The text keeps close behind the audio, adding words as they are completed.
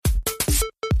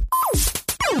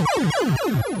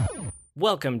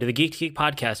Welcome to the Geek to Geek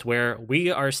podcast, where we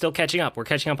are still catching up. We're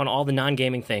catching up on all the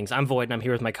non-gaming things. I'm Void, and I'm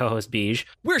here with my co-host, Beej.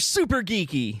 We're super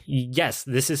geeky. Yes,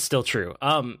 this is still true.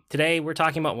 Today we're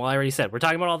talking about, well, I already said, we're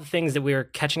talking about all the things that we're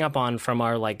catching up on from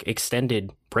our,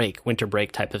 extended break, winter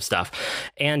break type of stuff.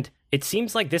 And it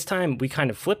seems like this time we kind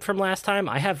of flipped from last time.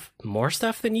 I have more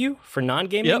stuff than you for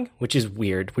non-gaming, which is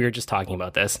weird. We were just talking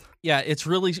about this. Yeah, it's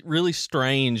really, really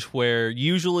strange where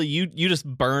usually you just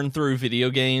burn through video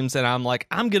games and I'm like,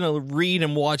 I'm going to read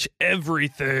and watch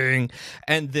everything.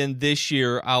 And then this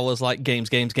year I was like, games.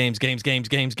 And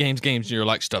you're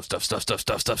like,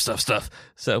 stuff.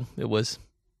 So it was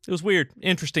weird.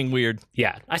 Interesting, weird.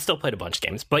 Yeah, I still played a bunch of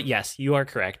games, but yes, you are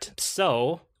correct.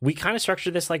 So we kind of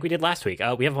structured this like we did last week.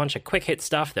 We have a bunch of quick hit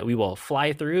stuff that we will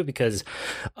fly through because,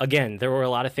 again, there were a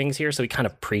lot of things here, so we kind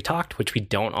of pre-talked, which we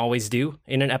don't always do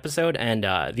in an episode. And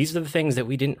these are the things that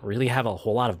we didn't really have a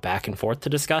whole lot of back and forth to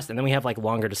discuss. And then we have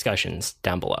longer discussions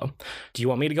down below. Do you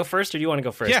want me to go first, or do you want to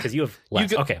go first? Because you have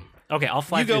less. Okay, I'll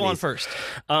fly through these. You go on first.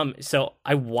 first. So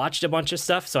I watched a bunch of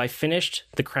stuff. So I finished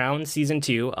The Crown Season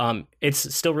 2.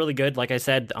 It's still really good. Like I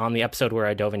said on the episode where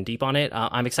I dove in deep on it,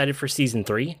 I'm excited for Season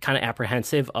 3. Kind of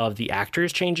apprehensive of the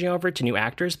actors changing over to new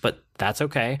actors, but that's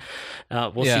okay.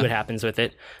 We'll see what happens with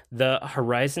it. The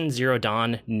Horizon Zero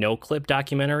Dawn no-clip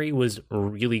documentary was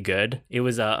really good. It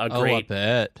was a great... I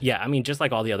bet. Yeah, I mean, just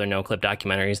like all the other no-clip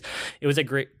documentaries, it was a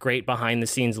great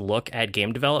behind-the-scenes look at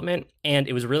game development, and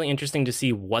it was really interesting to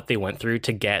see what they went through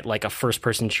to get a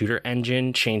first-person shooter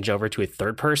engine change over to a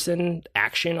third-person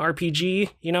action RPG,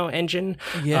 engine.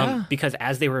 Yeah. Because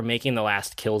as they were making the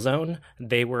last Killzone,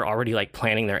 they were already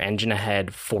planning their engine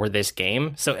ahead for this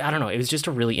game. So I don't know, it was just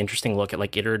a really interesting look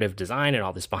at iterative design and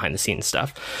all this behind-the-scenes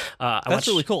stuff. That's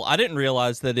really cool. I didn't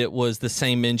realize that it was the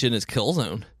same engine as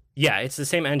Killzone. Yeah, it's the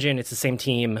same engine, it's the same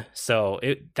team. So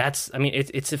it's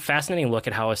a fascinating look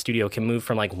at how a studio can move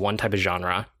from one type of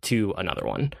genre to another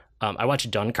one. I watched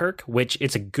Dunkirk, which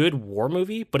it's a good war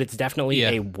movie, but it's definitely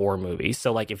a war movie.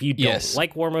 So if you don't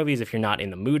like war movies, if you're not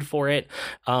in the mood for it,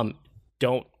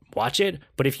 don't watch it.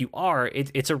 But if you are,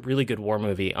 it's a really good war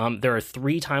movie. There are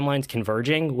 3 timelines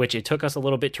converging, which it took us a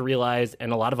little bit to realize,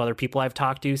 and a lot of other people I've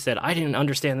talked to said I didn't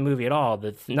understand the movie at all,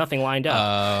 that nothing lined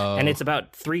up. And it's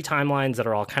about 3 timelines that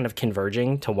are all kind of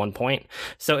converging to one point.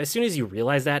 So as soon as you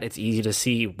realize that, it's easy to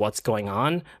see what's going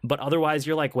on, but otherwise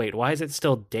you're like, wait, why is it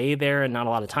still day there and not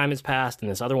a lot of time has passed,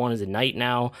 and this other one is at night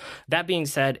now? That being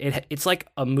said, it's like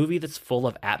a movie that's full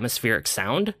of atmospheric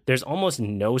sound. There's almost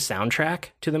no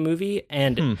soundtrack to the movie,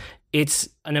 and it's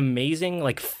an amazing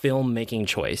filmmaking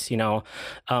choice,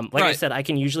 I said, I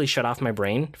can usually shut off my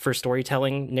brain for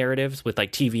storytelling narratives with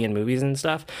TV and movies and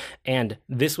stuff. And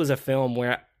this was a film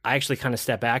where I actually kind of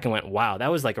stepped back and went, wow,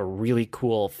 that was a really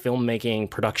cool filmmaking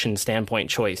production standpoint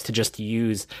choice to just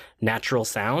use natural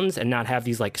sounds and not have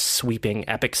these sweeping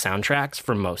epic soundtracks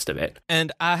for most of it.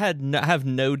 And I have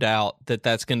no doubt that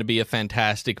that's going to be a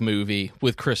fantastic movie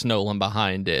with Chris Nolan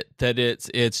behind it. That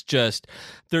it's just,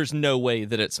 there's no way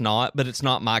that it's not, but it's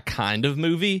not my kind of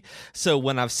movie. So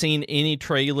when I've seen any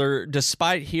trailer,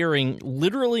 despite hearing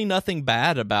literally nothing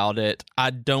bad about it,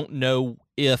 I don't know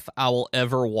if I will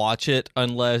ever watch it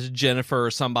unless Jennifer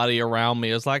or somebody around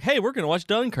me is like, hey, we're going to watch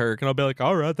Dunkirk. And I'll be like,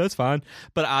 all right, that's fine.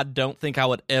 But I don't think I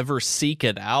would ever seek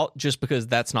it out just because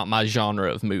that's not my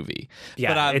genre of movie. Yeah,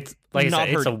 but I've it's not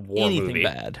heard it's a war anything movie.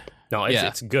 Bad. No,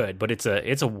 it's good, but it's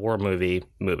a war movie.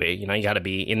 You got to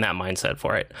be in that mindset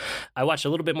for it. I watched a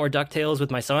little bit more DuckTales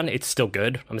with my son. It's still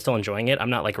good. I'm still enjoying it. I'm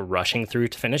not rushing through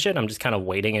to finish it. I'm just kind of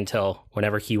waiting until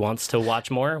whenever he wants to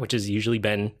watch more, which has usually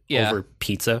been over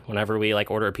pizza. Whenever we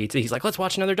order a pizza, he's like, let's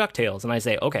watch another DuckTales. And I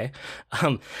say, okay.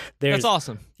 That's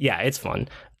awesome. Yeah, it's fun.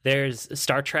 There's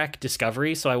Star Trek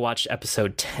Discovery. So I watched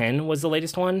episode 10 was the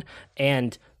latest one.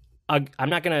 And I'm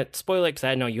not going to spoil it because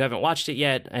I know you haven't watched it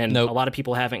yet, and a lot of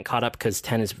people haven't caught up because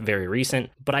 10 is very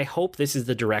recent. But I hope this is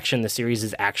the direction the series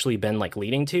has actually been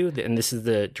leading to, and this is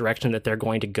the direction that they're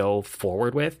going to go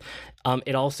forward with.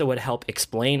 It also would help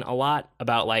explain a lot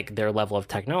about their level of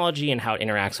technology and how it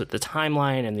interacts with the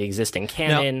timeline and the existing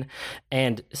canon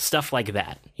and stuff like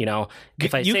that.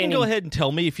 If you can go ahead and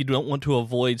tell me if you don't want to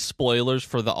avoid spoilers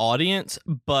for the audience,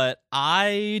 but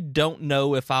I don't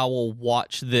know if I will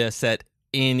watch this at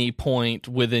any point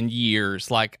within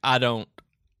years. I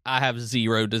have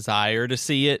zero desire to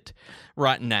see it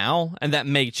right now, and that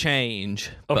may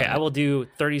change. Okay, I will do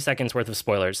 30 seconds worth of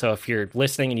spoilers. So if you're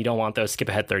listening and you don't want those, skip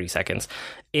ahead 30 seconds.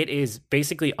 It is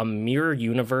basically a mirror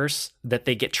universe that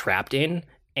they get trapped in,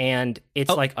 and it's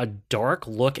like a dark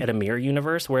look at a mirror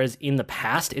universe, whereas in the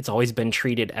past it's always been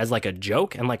treated as like a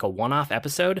joke and like a one-off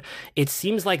episode. It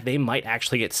seems like they might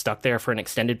actually get stuck there for an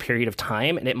extended period of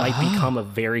time, and it might become a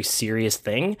very serious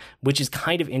thing, which is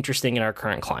kind of interesting in our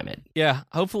current climate. Yeah,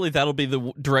 hopefully that'll be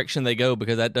the direction they go,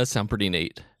 because that does sound pretty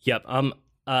neat. Yep.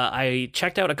 I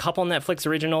checked out a couple Netflix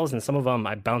originals, and some of them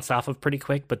I bounced off of pretty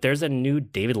quick, but there's a new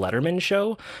David Letterman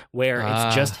show where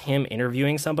it's just him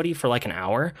interviewing somebody for like an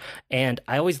hour. And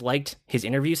I always liked his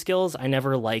interview skills. I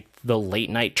never liked the late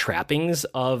night trappings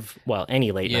of, well,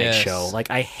 any late night show. Like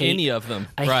I hate any of them.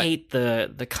 I hate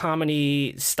the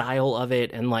comedy style of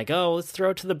it, and like, oh, let's throw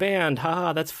it to the band.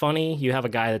 Haha, that's funny. You have a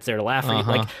guy that's there to laugh for you.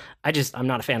 Like, I'm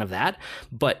not a fan of that.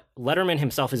 But Letterman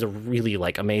himself is a really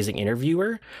like amazing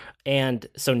interviewer. And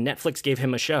so Netflix gave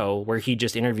him a show where he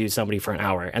just interviews somebody for an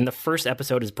hour. And the first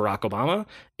episode is Barack Obama.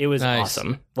 It was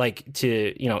awesome. Like,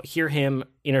 to, hear him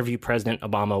interview President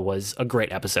Obama was a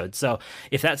great episode. So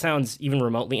if that sounds even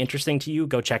remotely interesting to you,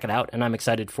 go check it out. And I'm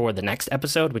excited for the next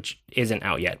episode, which isn't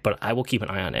out yet, but I will keep an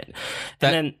eye on it.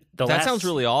 That sounds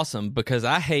really awesome, because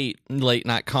I hate late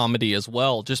night comedy as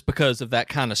well, just because of that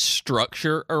kind of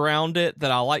structure around it, that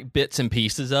I like bits and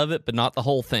pieces of it, but not the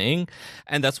whole thing.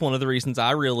 And that's one of the reasons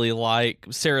I really like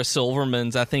Sarah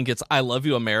Silverman's, I think it's I Love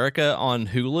You America on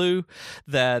Hulu,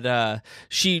 that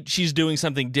she's doing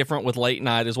something different with late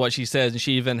night is what she says. And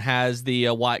she even has the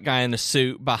white guy in a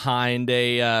suit behind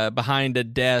a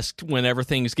desk whenever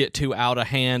things get too out of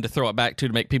hand to throw it back to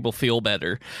make people feel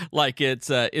better. Like it's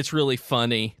really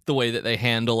funny the way that they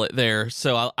handle it there.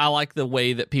 So I like the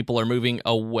way that people are moving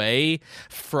away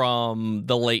from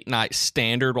the late night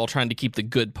standard while trying to keep the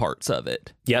good parts of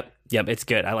it. Yep, it's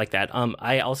good. I like that.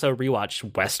 I also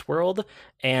rewatched Westworld,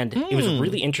 and it was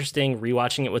really interesting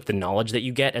rewatching it with the knowledge that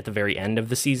you get at the very end of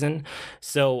the season.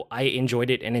 So I enjoyed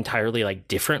it an entirely like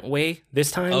different way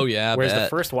this time. Oh yeah, whereas the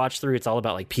first watch through, it's all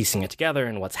about like piecing it together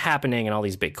and what's happening and all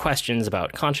these big questions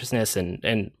about consciousness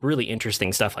and really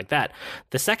interesting stuff like that.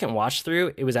 The second watch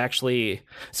through, it was actually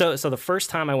so the first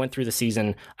time I went through the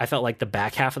season, I felt like the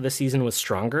back half of the season was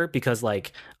stronger, because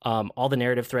like all the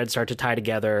narrative threads start to tie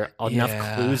together.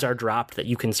 Enough clues are dropped that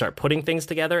you can start putting things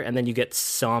together, and then you get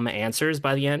some answers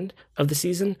by the end of the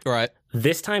season. Right.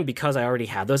 This time, because I already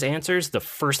had those answers, the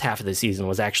first half of the season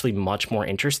was actually much more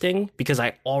interesting, because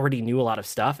I already knew a lot of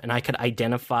stuff and I could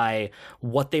identify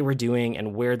what they were doing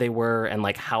and where they were and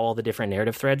like how all the different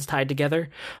narrative threads tied together.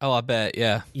 Oh, I bet.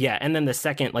 Yeah. Yeah. And then the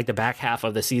second, like the back half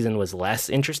of the season was less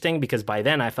interesting, because by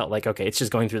then I felt like, okay, it's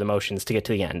just going through the motions to get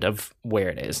to the end of where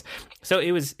it is. So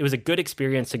it was a good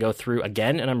experience to go through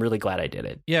again, and I'm really glad I did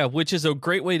it. Yeah, which is a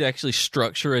great way to actually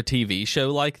structure a TV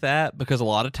show like that, because a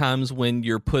lot of times when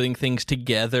you're putting things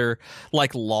together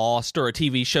like Lost or a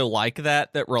TV show like that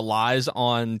relies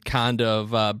on kind of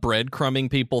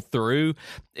breadcrumbing people through,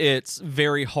 it's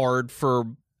very hard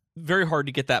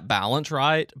to get that balance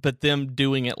right. But them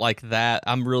doing it like that,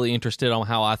 I'm really interested on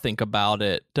how I think about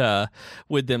it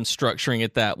with them structuring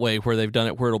it that way, where they've done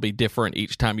it where it'll be different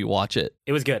each time you watch it.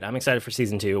 It was good. I'm excited for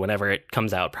season 2 whenever it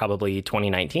comes out, probably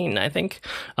 2019, I think.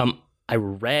 I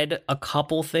read a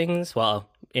couple things. Well,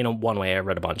 in one way, I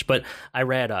read a bunch, but I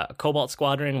read Cobalt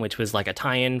Squadron, which was like a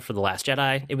tie-in for The Last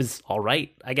Jedi. It was all right,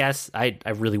 I guess. I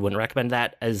really wouldn't recommend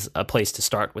that as a place to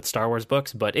start with Star Wars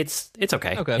books, but it's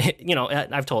okay. Okay.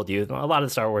 I've told you, a lot of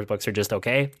the Star Wars books are just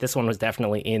okay. This one was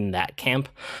definitely in that camp.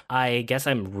 I guess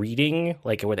I'm reading,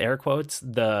 like with air quotes,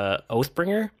 the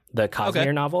Oathbringer, the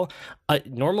Cosmere novel.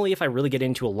 Normally, if I really get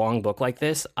into a long book like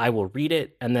this, I will read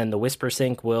it, and then the Whisper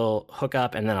Sync will hook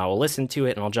up, and then I will listen to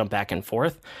it, and I'll jump back and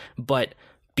forth. But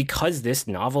because this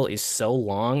novel is so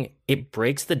long, it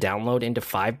breaks the download into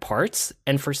 5 parts.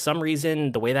 And for some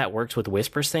reason, the way that works with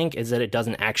Whisper Sync is that it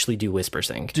doesn't actually do Whisper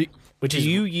Sync, which is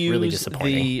really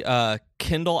disappointing. Do you use the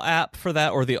Kindle app for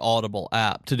that, or the Audible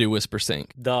app to do Whisper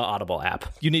Sync? The Audible app.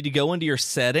 You need to go into your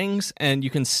settings, and you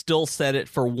can still set it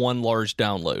for one large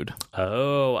download.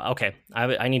 Oh, okay.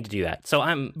 I need to do that.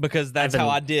 Because that's how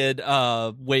I did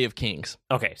Way of Kings.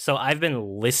 Okay, so I've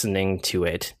been listening to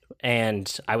it,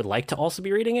 and I would like to also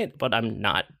be reading it, but I'm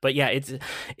not. But yeah,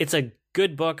 it's a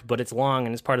good book, but it's long,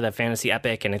 and it's part of that fantasy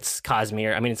epic, and it's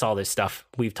Cosmere. I mean, it's all this stuff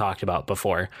we've talked about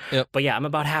before. Yep. But yeah, I'm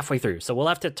about halfway through, so we'll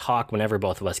have to talk whenever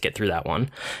both of us get through that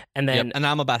one. And then, and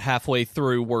I'm about halfway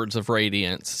through Words of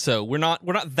Radiance, so we're not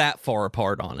that far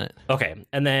apart on it. Okay.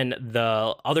 And then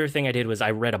the other thing I did was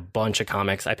I read a bunch of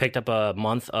comics. I picked up a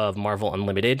month of Marvel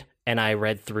Unlimited, and I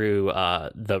read through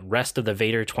the rest of the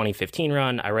Vader 2015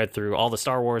 run. I read through all the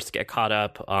Star Wars to get caught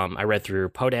up. I read through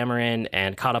Poe Dameron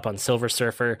and caught up on Silver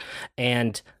Surfer.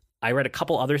 And I read a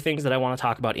couple other things that I want to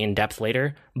talk about in depth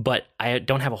later, but I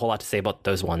don't have a whole lot to say about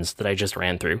those ones that I just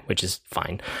ran through, which is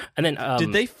fine. And then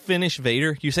did they finish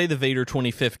Vader? You say the Vader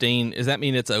 2015. Does that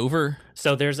mean it's over?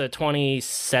 So there's a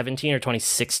 2017 or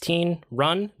 2016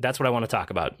 run. That's what I want to talk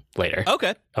about later.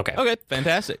 Okay.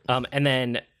 Fantastic. And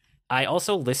then I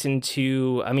also listened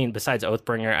to, besides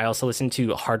Oathbringer, I also listened to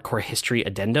Hardcore History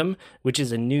Addendum, which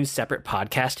is a new separate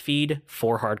podcast feed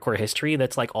for Hardcore History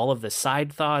that's like all of the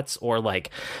side thoughts or like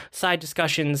side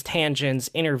discussions, tangents,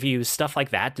 interviews, stuff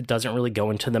like that that doesn't really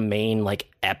go into the main like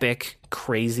epic,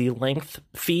 crazy length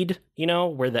feed,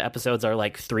 where the episodes are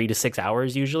like 3 to 6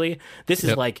 hours usually. This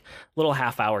is like a little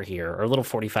half hour here or a little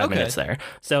 45 minutes there.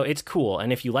 So it's cool.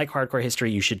 And if you like Hardcore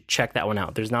History, you should check that one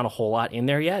out. There's not a whole lot in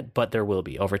there yet, but there will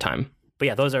be over time. But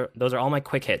yeah, those are all my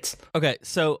quick hits. Okay,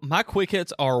 so my quick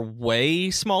hits are way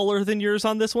smaller than yours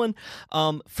on this one.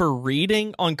 For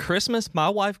reading on Christmas, my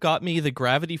wife got me the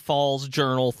Gravity Falls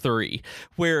Journal 3,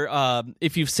 where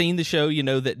if you've seen the show, you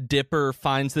know that Dipper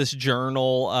finds this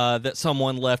journal that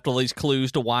someone left all these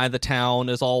clues to why the town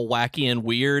is all wacky and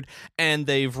weird, and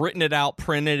they've written it out,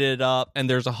 printed it up, and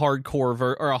there's a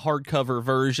hardcover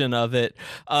version of it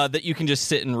that you can just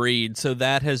sit and read. So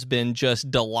that has been just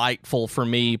delightful for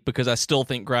me because I still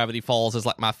think Gravity Falls is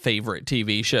like my favorite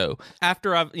TV show.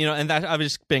 After I've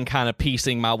just been kind of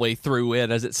piecing my way through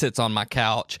it as it sits on my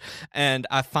couch, and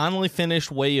I finally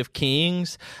finished Way of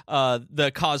Kings,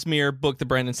 the Cosmere book, the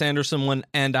Brandon Sanderson one,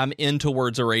 and I'm into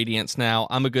Words of Radiance now.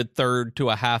 I'm a good third to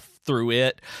a half through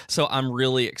it, so I'm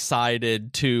really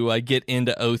excited to get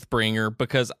into Oathbringer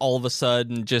because all of a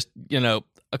sudden, just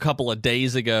a couple of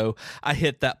days ago, I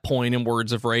hit that point in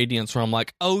Words of Radiance where I'm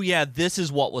like, oh yeah, this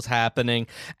is what was happening,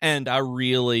 and I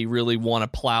really, really want to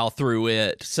plow through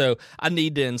it. So I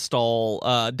need to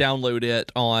download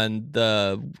it on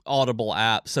the Audible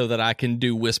app so that I can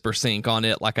do Whisper Sync on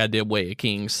it like I did Way of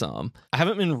Kings some. I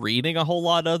haven't been reading a whole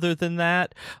lot other than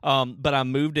that, but I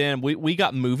moved in. We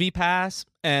got Movie Pass,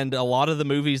 and a lot of the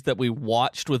movies that we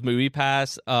watched with Movie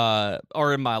Pass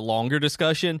are in my longer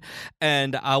discussion,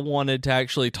 and I wanted to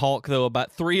actually talk, though,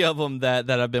 about 3 of them that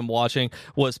I've been watching.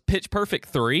 Was Pitch Perfect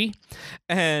 3,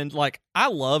 and I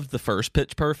loved the first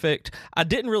Pitch Perfect. I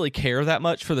didn't really care that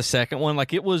much for the second one.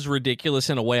 It was ridiculous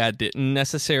in a way I didn't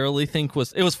necessarily think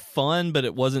it was fun, but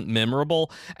it wasn't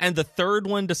memorable. And the third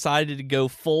one decided to go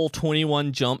full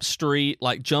 21 Jump Street,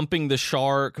 jumping the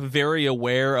shark, very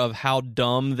aware of how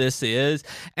dumb this is.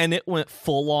 And it went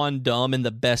full on dumb in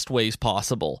the best ways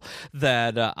possible.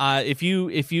 That if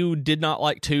you did not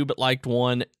like 2 but liked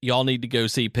 1, y'all need to go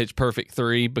see Pitch Perfect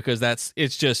 3 because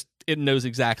it knows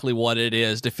exactly what it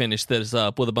is to finish this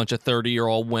up with a bunch of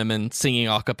 30-year-old women singing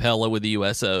a cappella with the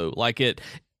USO.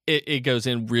 It goes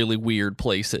in really weird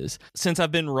places. Since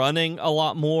I've been running a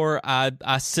lot more, I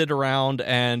sit around,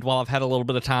 and while I've had a little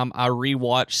bit of time, I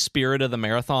rewatch Spirit of the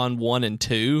Marathon 1 and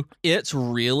 2. It's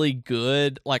really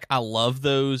good. I love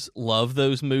those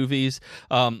movies.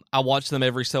 I watch them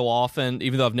every so often,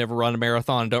 even though I've never run a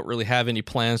marathon. I don't really have any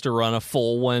plans to run a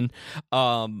full one.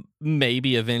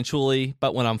 Maybe eventually,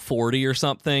 but when I'm 40 or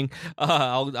something,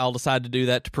 I'll decide to do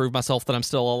that to prove myself that I'm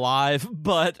still alive.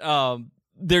 But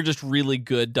they're just really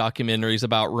good documentaries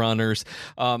about runners,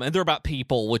 and they're about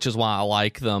people, which is why I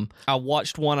like them. I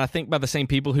watched one, I think, by the same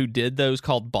people who did those,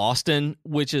 called Boston,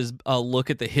 which is a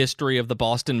look at the history of the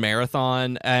Boston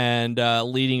Marathon and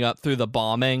leading up through the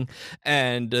bombing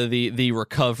and the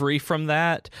recovery from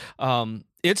that.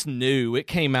 It's new. It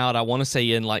came out, I want to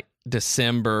say, in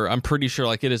December. I'm pretty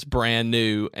sure it is brand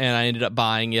new, and I ended up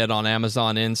buying it on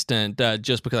Amazon Instant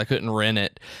just because I couldn't rent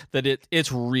it. That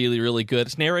it's really, really good.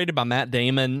 It's narrated by Matt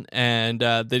Damon, and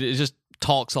that it just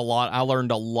talks a lot. I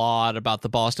learned a lot about the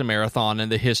Boston Marathon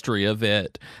and the history of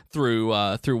it through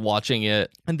watching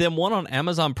it. And then one on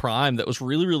Amazon Prime that was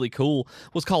really, really cool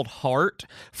was called Heart: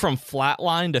 From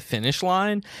Flatline to Finish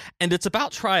Line, and it's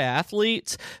about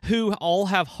triathletes who all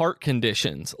have heart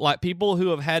conditions, like people who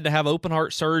have had to have open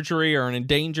heart surgery or are in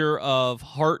danger of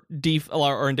heart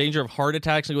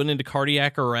attacks and going into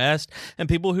cardiac arrest, and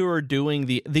people who are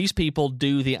doing these people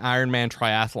do the Ironman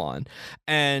triathlon.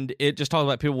 And it just talks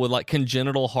about people with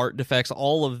congenital heart defects,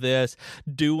 all of this,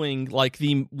 doing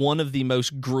one of the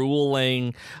most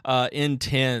grueling,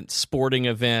 intense sporting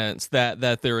events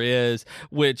that there is,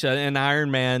 which an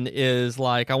Ironman is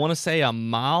I want to say a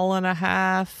mile and a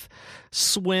half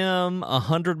swim,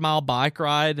 100-mile bike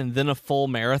ride, and then a full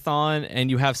marathon, and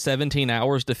you have 17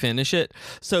 hours to finish it.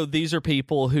 So these are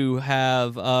people who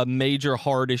have major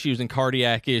heart issues and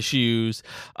cardiac issues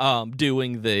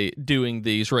doing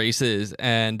these races,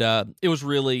 and it was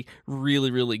really,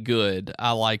 really, really good.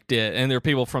 I liked it, and there are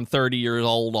people from 30 years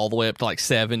old all the way up to like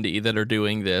 70 that are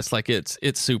doing this. Like it's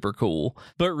super cool.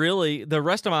 But really, the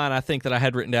rest of mine, I think that I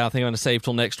had written down, I think I'm going to save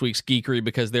till next week's Geekery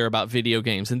because they're about video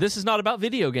games, and this is not about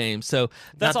video games. So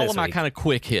that's all of my kind of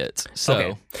quick hits. So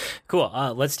okay, cool.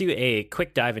 Let's do a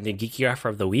quick dive into Geeky Offer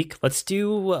of the Week. Let's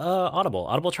do Audible.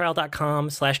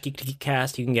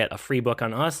 audibletrial.com/geek2geekcast. You can get a free book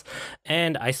on us,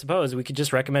 and I suppose we could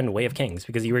just recommend Way of Kings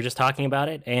because you were just talking about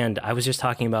it, and I was just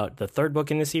talking about the third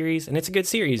book in the series, and it's a good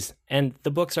series, and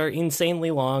the books are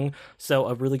insanely long, so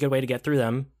a really good way to get through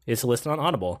them is to listen on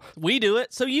Audible. We do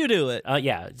it, so you do it.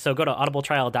 Yeah, so go to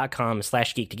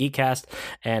audibletrial.com/geek2geekcast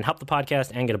and help the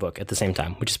podcast and get a book at the same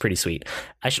time, which is pretty sweet.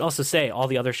 I should also say all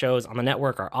the other shows on the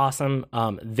network are awesome.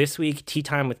 This week, Tea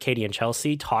Time with Katie and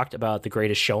Chelsea talked about The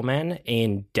Greatest Showman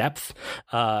in depth.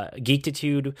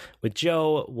 Geektitude with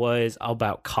Joe was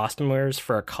about costumers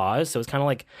for a cause, so it's kind of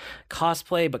like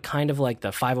cosplay, but kind of like the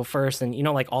 501st and,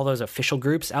 like all those official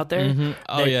groups out there. Mm-hmm.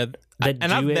 Oh, yeah.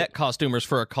 And I've met costumers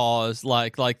for a cause,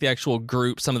 like the actual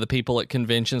group, some of the people at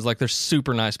conventions, like they're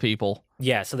super nice people.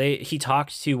 Yeah, so he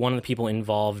talked to one of the people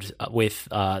involved with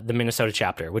the Minnesota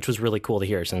chapter, which was really cool to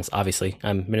hear since obviously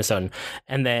I'm Minnesotan.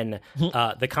 And then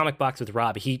the Comic Box with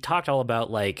Rob, he talked all about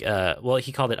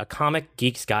he called it a Comic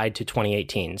Geek's Guide to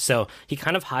 2018. So he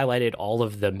kind of highlighted all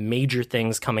of the major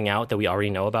things coming out that we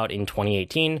already know about in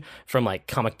 2018, from like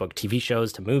comic book TV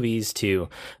shows to movies to,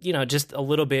 just a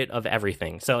little bit of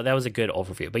everything. So that was a good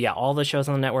overview. But yeah, all the shows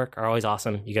on the network are always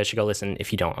awesome. You guys should go listen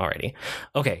if you don't already.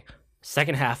 Okay.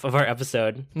 Second half of our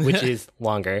episode, which is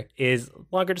longer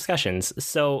discussions.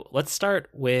 So let's start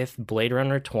with Blade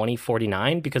Runner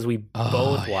 2049 because we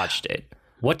both watched it.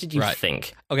 What did you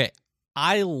think? Okay,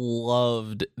 I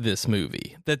loved this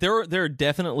movie. That there are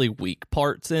definitely weak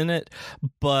parts in it,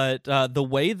 but the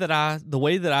way that I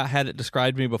had it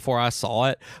described to me before I saw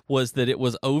it was that it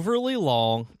was overly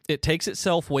long. It takes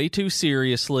itself way too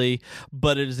seriously,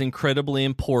 but it is incredibly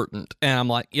important. And I'm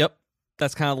like, yep.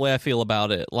 That's kind of the way I feel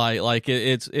about it. Like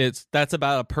it's that's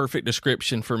about a perfect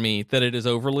description for me, that it is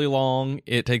overly long,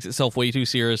 it takes itself way too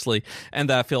seriously, and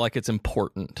that I feel like it's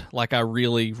important. Like I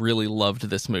really, really loved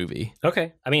this movie.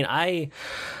 Okay. I mean, I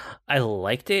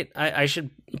liked it. I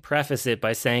should preface it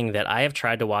by saying that I have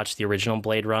tried to watch the original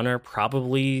Blade Runner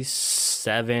probably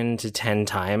 7 to 10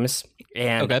 times.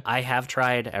 And I have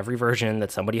tried every version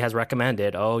that somebody has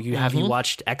recommended. Oh, have you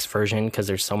watched X version? Because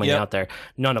there's so many out there.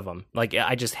 None of them. Like,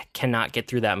 I just cannot get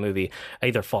through that movie. I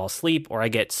either fall asleep or I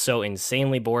get so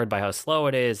insanely bored by how slow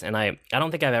it is. And I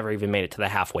don't think I've ever even made it to the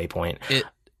halfway point.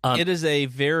 It is a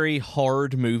very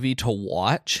hard movie to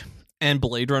watch. And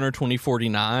Blade Runner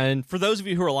 2049, for those of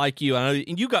you who are like you, I know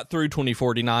you got through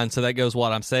 2049, so that goes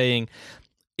what I'm saying.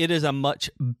 It is a much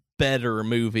better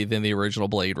movie than the original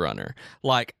Blade Runner.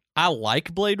 Like, I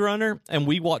like Blade Runner, and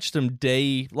we watched them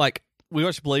we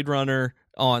watched Blade Runner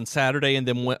on Saturday and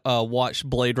then watched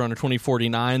Blade Runner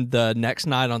 2049 the next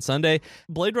night on Sunday.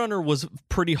 Blade Runner was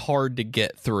pretty hard to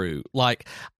get through. Like,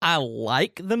 I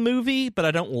like the movie, but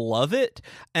I don't love it,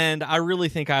 and I really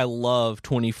think I love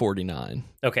 2049.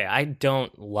 Okay, I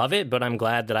don't love it, but I'm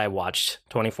glad that I watched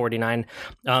 2049.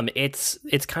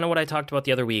 It's kind of what I talked about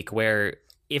the other week, where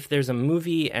if there's a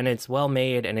movie and it's well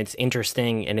made and it's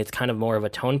interesting and it's kind of more of a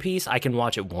tone piece, I can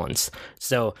watch it once.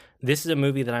 So this is a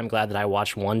movie that I'm glad that I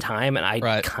watched one time, and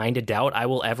I kind of doubt I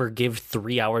will ever give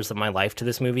 3 hours of my life to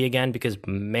this movie again because,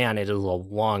 man, it is a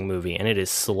long movie and it is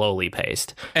slowly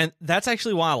paced. And that's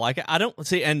actually why I like it. I don't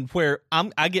see, and where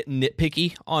I get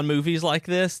nitpicky on movies like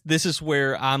this is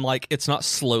where I'm like, it's not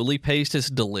slowly paced, it's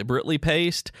deliberately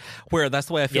paced, where that's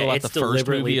the way I feel about the first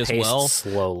movie as well.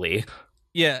 Slowly.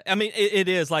 Yeah, I mean, it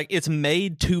is like it's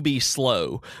made to be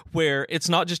slow, where it's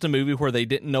not just a movie where they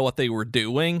didn't know what they were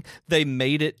doing. They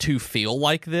made it to feel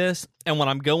like this. And when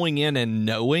I'm going in and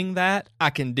knowing that,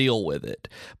 I can deal with it.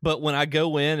 But when I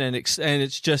go in and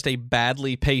it's just a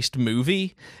badly paced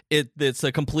movie, it's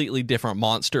a completely different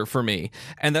monster for me.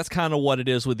 And that's kind of what it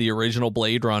is with the original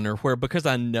Blade Runner, where because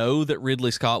I know that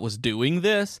Ridley Scott was doing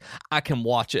this, I can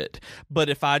watch it. But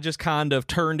if I just kind of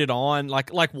turned it on,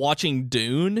 like watching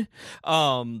Dune,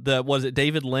 was it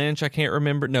David Lynch? I can't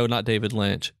remember. No, not David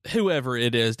Lynch. Whoever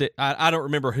it is, I don't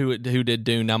remember who did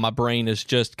Dune. Now my brain is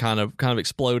just kind of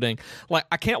exploding. like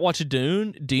I can't watch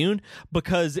Dune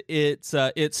because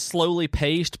it's slowly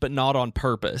paced, but not on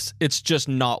purpose. It's just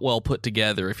not well put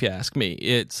together, if you ask me.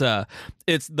 It's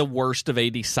the worst of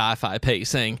 80s sci-fi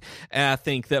pacing, and I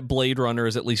think that Blade Runner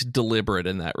is at least deliberate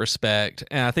in that respect.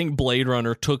 And I think Blade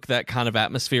Runner took that kind of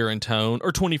atmosphere and tone,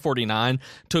 or 2049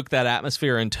 took that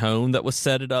atmosphere and tone that was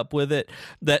set up with it,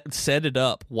 that was set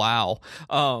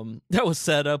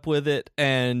up with it,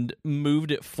 and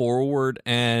moved it forward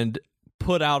and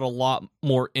put out a lot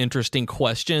more interesting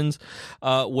questions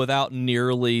without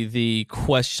nearly the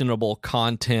questionable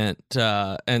content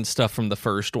and stuff from the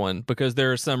first one, because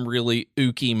there are some really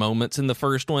ooky moments in the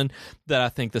first one that I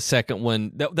think the second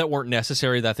one that weren't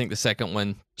necessary, that I think the second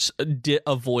one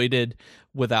avoided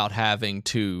without having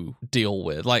to deal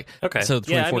with. Like, okay. So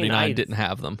 2049 didn't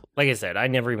have them. Like I said, I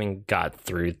never even got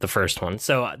through the first one.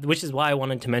 So, which is why I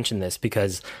wanted to mention this,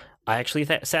 because I actually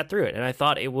sat through it and I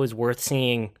thought it was worth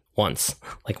seeing once.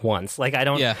 Like, I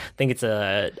don't think it's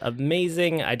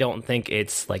amazing. I don't think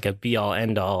it's like a be-all,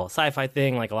 end-all sci-fi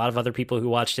thing like a lot of other people who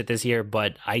watched it this year,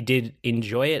 but I did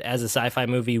enjoy it as a sci-fi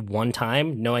movie one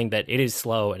time, knowing that it is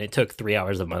slow and it took 3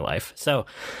 hours of my life. So,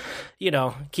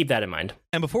 keep that in mind.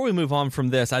 And before we move on from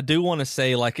this, I do want to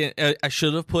say, like, I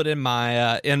should have put in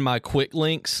my quick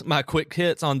links, my quick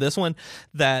hits on this one,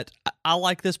 that I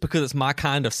like this because it's my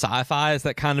kind of sci-fi. It's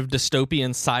that kind of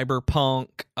dystopian cyberpunk,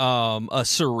 a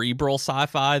cerebral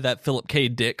sci-fi, that Philip K.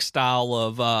 Dick style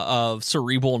of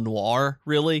cerebral noir,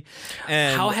 really.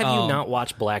 And how have you not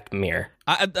watched Black Mirror?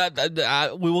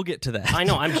 We will get to that. I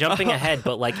know, I'm jumping ahead,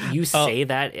 but like you say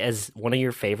that as one of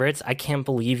your favorites. I can't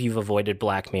believe you've avoided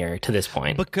Black Mirror to this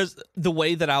point. Because the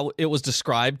way that it was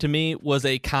described to me was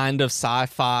a kind of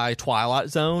sci-fi Twilight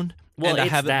Zone. Well, and I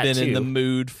haven't been in the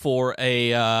mood for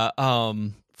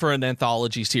for an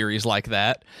anthology series like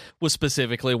that, was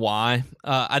specifically why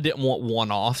I didn't want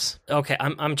one-offs. Okay,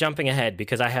 I'm jumping ahead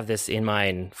because I have this in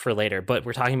mind for later, but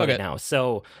we're talking about it now.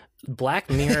 So Black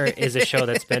Mirror is a show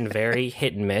that's been very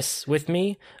hit and miss with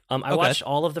me. I watched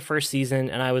all of the first season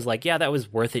and I was like, yeah, that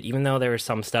was worth it, even though there was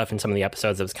some stuff in some of the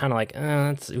episodes that was kind of like,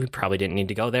 we probably didn't need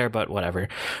to go there, but whatever.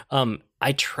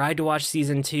 I tried to watch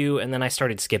season 2 and then I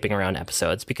started skipping around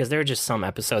episodes because there were just some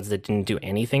episodes that didn't do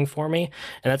anything for me.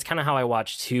 And that's kind of how I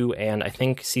watched 2 and I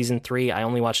think season 3. I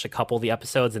only watched a couple of the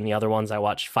episodes, and the other ones I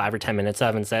watched 5 or 10 minutes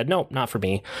of and said, nope, not for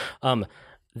me.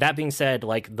 That being said,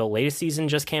 like the latest season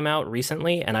just came out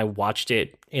recently and I watched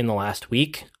it in the last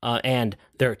week. And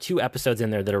there are 2 episodes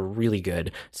in there that are really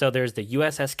good. So there's the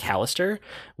USS Callister,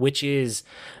 which is,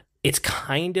 it's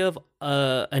kind of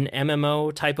an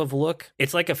MMO type of look.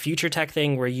 It's like a future tech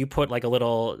thing where you put like a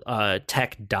little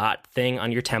tech dot thing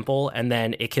on your temple, and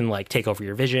then it can like take over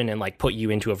your vision and like put you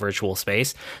into a virtual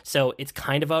space. So it's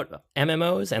kind of about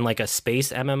MMOs and like a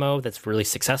space MMO that's really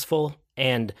successful.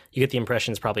 And you get the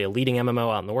impression it's probably a leading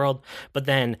MMO out in the world. But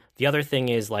then the other thing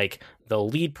is like the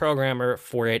lead programmer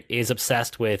for it is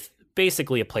obsessed with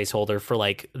basically a placeholder for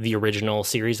like the original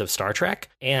series of Star Trek.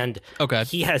 And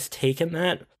he has taken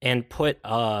that and put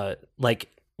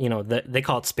they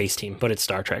call it Space Team, but it's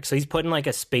Star Trek. So he's putting like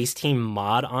a Space Team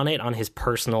mod on it on his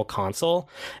personal console.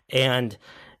 And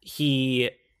he...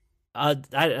 I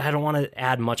don't want to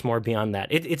add much more beyond that.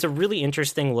 It's a really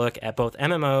interesting look at both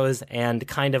MMOs and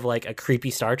kind of like a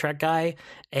creepy Star Trek guy.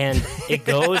 And it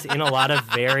goes in a lot of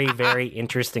very, very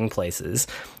interesting places.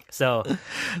 So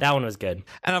that one was good.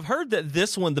 And I've heard that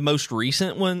this one, the most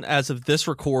recent one, as of this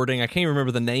recording, I can't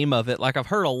remember the name of it. Like, I've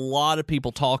heard a lot of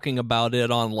people talking about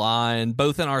it online,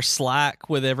 both in our Slack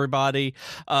with everybody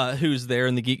who's there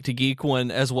in the Geek to Geek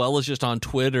one, as well as just on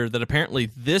Twitter, that apparently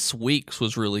this week's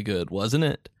was really good, wasn't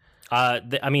it?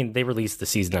 They released the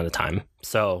season at a time.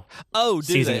 So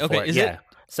do they? Okay, is it?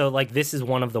 So like this is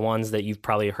one of the ones that you've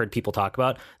probably heard people talk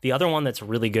about. The other one that's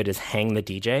really good is Hang the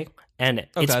DJ. And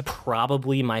it's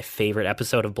probably my favorite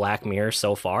episode of Black Mirror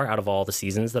so far out of all the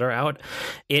seasons that are out.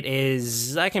 It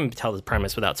is, I can tell the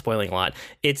premise without spoiling a lot.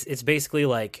 It's basically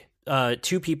like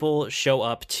 2 people show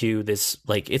up to this,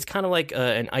 like, it's kind of like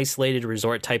an isolated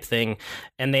resort type thing.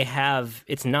 And they have,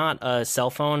 it's not a cell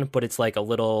phone, but it's like a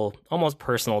little almost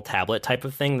personal tablet type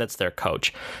of thing that's their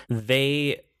coach.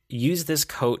 They use this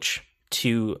coach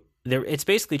it's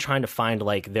basically trying to find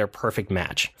like their perfect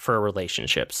match for a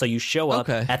relationship. So you show up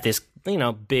at this,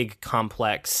 big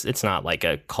complex. It's not like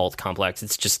a cult complex.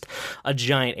 It's just a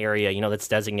giant area, that's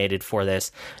designated for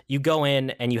this. You go in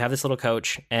and you have this little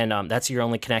coach, and that's your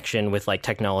only connection with like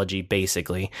technology,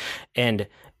 basically. And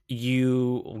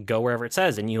you go wherever it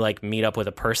says and you like meet up with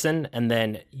a person, and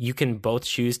then you can both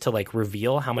choose to like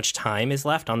reveal how much time is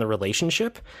left on the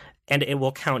relationship. and it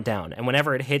will count down. And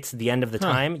whenever it hits the end of the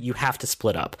time, you have to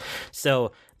split up.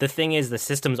 So the thing is, the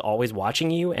system's always watching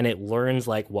you, and it learns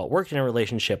like what worked in a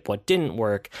relationship, what didn't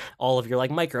work, all of your like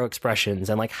micro expressions,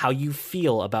 and like how you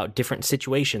feel about different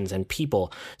situations and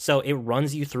people. So it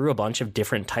runs you through a bunch of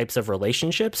different types of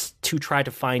relationships to try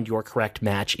to find your correct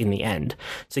match in the end.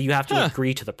 So you have to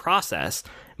agree to the process.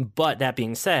 But that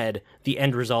being said, the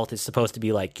end result is supposed to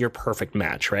be like your perfect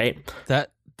match, right?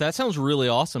 That sounds really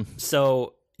awesome.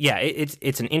 So yeah,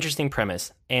 it's an interesting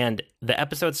premise. And the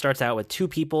episode starts out with two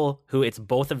people who it's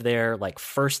both of their like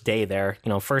first day there,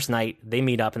 first night, they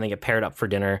meet up and they get paired up for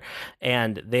dinner,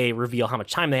 and they reveal how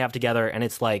much time they have together, and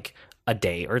it's like a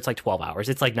day, or it's like 12 hours.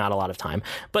 It's like not a lot of time,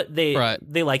 but they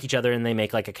like each other and they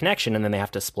make like a connection, and then they have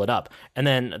to split up. And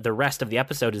then the rest of the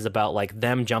episode is about like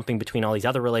them jumping between all these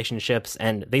other relationships,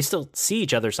 and they still see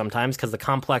each other sometimes because the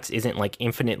complex isn't like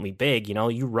infinitely big.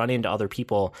 You run into other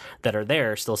people that are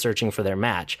there still searching for their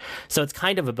match. So it's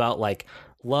kind of about like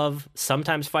love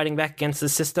sometimes fighting back against the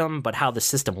system, but how the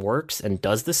system works, and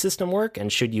does the system work,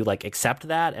 and should you like accept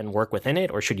that and work within it,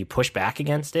 or should you push back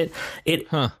against it?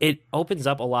 It opens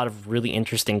up a lot of really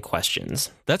interesting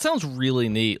questions. That sounds really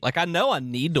neat. Like, I know I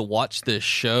need to watch this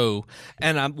show,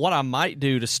 and what I might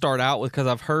do to start out with, because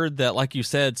I've heard that, like you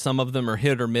said, some of them are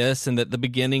hit or miss, and that the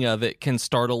beginning of it can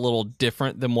start a little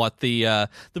different than what the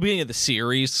beginning of the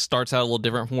series starts out a little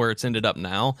different from where it's ended up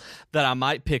now. That I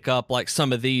might pick up like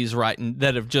some of these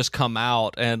that have just come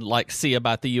out and like see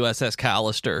about the USS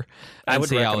Callister and I would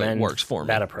see how recommend it works for me.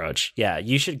 That approach. Yeah,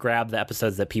 you should grab the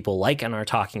episodes that people like and are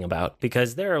talking about,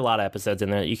 because there are a lot of episodes in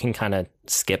there that you can kind of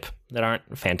skip that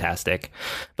aren't fantastic.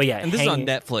 But yeah, and this is on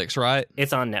Netflix, right?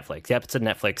 It's on Netflix. Yep, it's a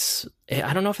Netflix.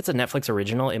 I don't know if it's a Netflix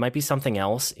original. It might be something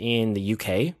else in the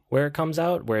UK where it comes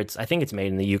out, I think it's made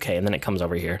in the UK and then it comes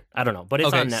over here. I don't know, but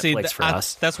it's on Netflix for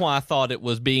us. That's why I thought it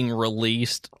was being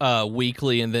released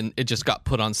weekly, and then it just got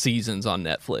put on seasons on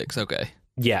Netflix. Okay.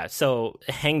 Yeah, so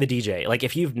Hang the DJ. Like,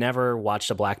 if you've never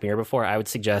watched a Black Mirror before, I would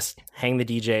suggest Hang the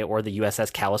DJ or the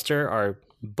USS Callister are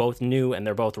both new, and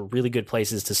they're both really good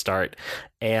places to start.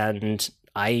 And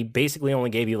I basically only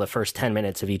gave you the first 10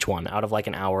 minutes of each one out of like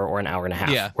an hour or an hour and a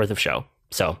half worth of show.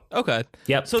 So okay,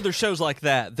 yep. So there's shows like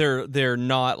that. They're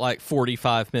not like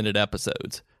 45-minute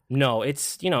episodes. No,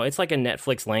 it's it's like a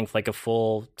Netflix length, like a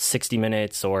full 60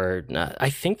 minutes, or I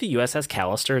think the USS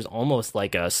Callister is almost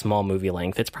like a small movie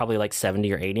length. It's probably like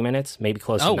 70 or 80 minutes, maybe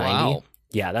close to 90. Wow.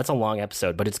 Yeah, that's a long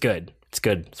episode, but it's good. It's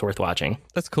good. It's worth watching.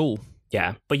 That's cool.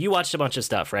 Yeah, but you watched a bunch of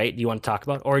stuff, right? Do you want to talk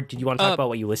about, or did you want to talk about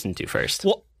what you listened to first?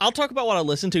 Well, I'll talk about what I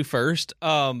listened to first,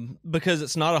 because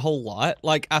it's not a whole lot.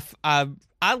 Like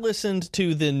I listened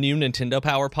to the new Nintendo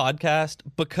Power podcast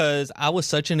because I was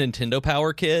such a Nintendo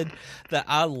Power kid that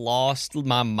I lost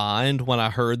my mind when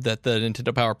I heard that the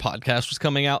Nintendo Power podcast was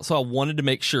coming out. So I wanted to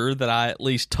make sure that I at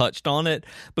least touched on it,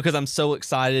 because I'm so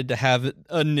excited to have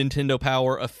a Nintendo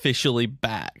Power officially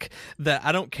back that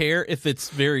I don't care if it's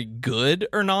very good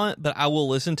or not, but I will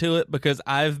listen to it because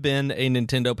I've been a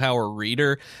Nintendo Power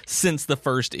reader since the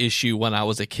first issue when I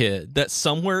was a kid. That's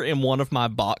somewhere in one of my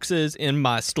boxes in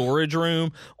my storage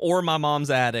room or my mom's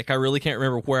attic. I really can't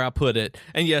remember where I put it.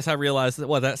 And yes, I realize that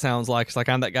what that sounds like. It's like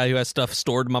I'm that guy who has stuff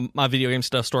stored, my video game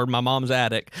stuff stored in my mom's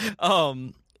attic.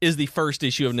 Is the first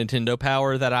issue of Nintendo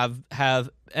Power that have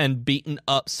and beaten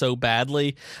up so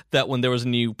badly that when there was a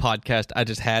new podcast, I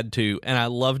just had to, and I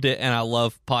loved it. And I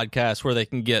love podcasts where they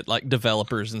can get like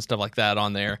developers and stuff like that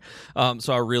on there.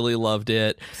 So I really loved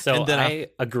it. So and then I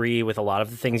agree with a lot of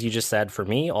the things you just said for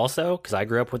me also, because I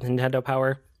grew up with Nintendo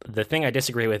Power. The thing I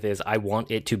disagree with is I want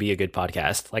it to be a good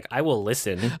podcast. Like, I will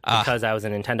listen because I was a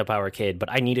Nintendo Power kid, but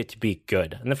I need it to be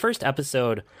good. And the first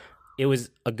episode, it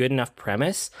was a good enough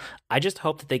premise. I just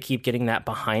hope that they keep getting that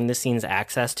behind the scenes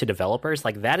access to developers.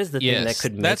 Like, that is the thing that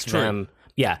could make them...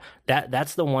 Yeah,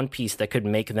 that's the one piece that could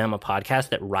make them a podcast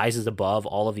that rises above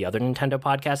all of the other Nintendo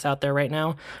podcasts out there right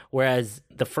now. Whereas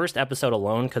the first episode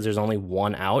alone, because there's only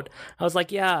one out, I was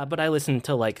like, yeah, but I listened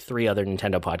to like 3 other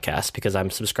Nintendo podcasts because I'm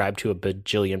subscribed to a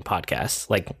bajillion podcasts.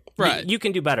 Like, right. You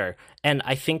can do better. And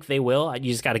I think they will.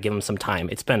 You just got to give them some time.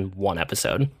 It's been one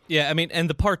episode. Yeah, I mean, and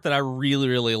the part that I really,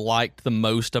 really liked the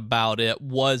most about it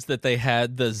was that they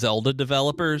had the Zelda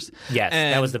developers. Yes,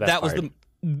 and that was the best part.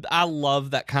 I love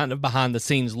that kind of behind the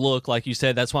scenes look. Like you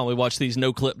said, that's why we watch these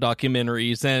no clip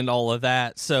documentaries and all of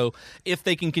that. So if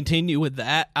they can continue with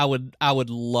that, I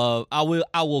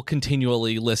will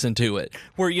continually listen to it.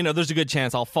 Where, there's a good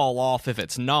chance I'll fall off if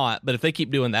it's not, but if they keep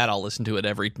doing that, I'll listen to it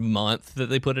every month that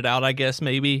they put it out, I guess,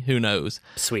 maybe. Who knows?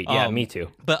 Sweet. Yeah, me too.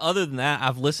 But other than that,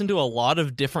 I've listened to a lot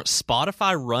of different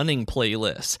Spotify running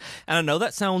playlists. And I know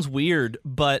that sounds weird,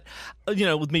 but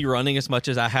with me running as much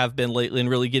as I have been lately and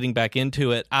really getting back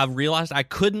into it, I've realized I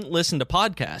couldn't listen to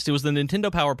podcasts. It was the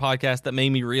Nintendo Power podcast that made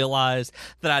me realize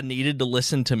that I needed to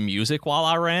listen to music while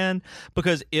I ran,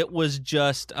 because it was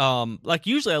just like,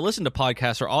 usually I listen to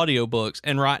podcasts or audiobooks,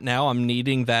 and right now I'm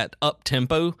needing that up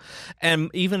tempo, and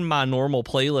even my normal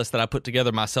playlist that I put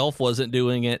together myself wasn't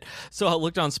doing it. So I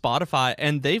looked on Spotify,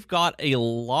 and they've got a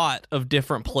lot of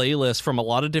different playlists from a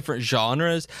lot of different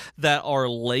genres that are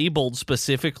labeled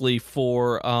specifically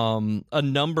for a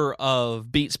number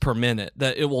of beats per minute,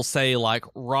 that it will say like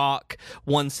rock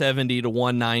 170 to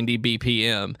 190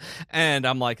 BPM. And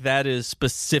I'm like, that is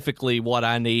specifically what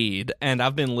I need. And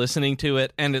I've been listening to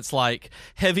it, and it's like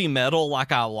heavy metal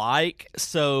like I like.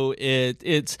 So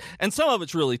it's and some of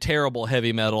it's really terrible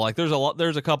heavy metal. Like there's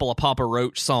a couple of Papa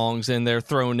Roach songs in there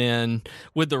thrown in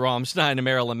with the Rammstein and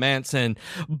Marilyn Manson,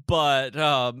 but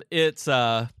it's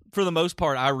for the most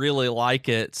part, I really like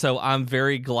it. So I'm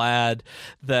very glad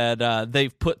that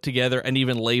they've put together and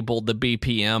even labeled the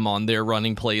BPM on their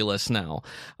running playlist now.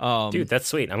 Dude, that's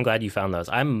sweet. I'm glad you found those.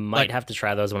 I might have to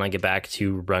try those when I get back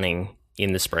to running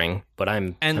in the spring, but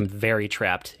I'm very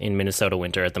trapped in Minnesota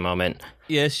winter at the moment.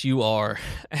 Yes, you are.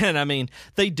 And I mean,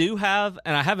 they do have,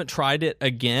 and I haven't tried it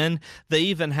again, they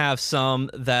even have some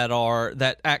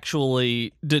that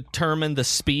actually determine the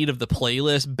speed of the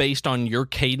playlist based on your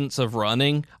cadence of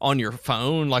running on your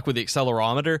phone, like with the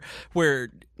accelerometer,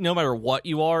 where no matter what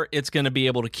you are, it's going to be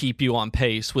able to keep you on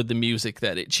pace with the music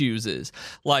that it chooses.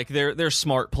 Like their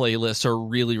smart playlists are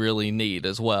really, really neat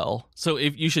as well. So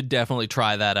you should definitely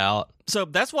try that out. So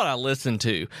that's what I listen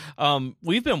to.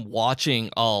 We've been watching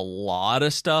a lot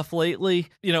of stuff lately.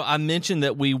 I mentioned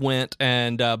that we went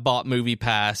and bought Movie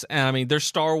Pass, and I mean, there's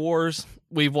Star Wars.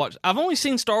 We've watched. I've only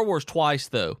seen Star Wars twice,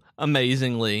 though.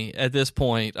 Amazingly, at this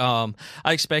point, I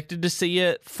expected to see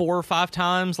it 4 or 5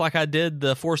 times, like I did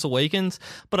The Force Awakens,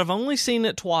 but I've only seen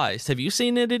it twice. Have you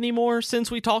seen it anymore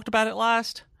since we talked about it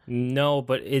last? No,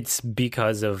 but it's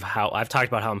because of how I've talked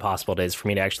about how impossible it is for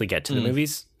me to actually get to the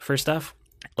movies for stuff.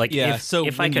 Like, yeah,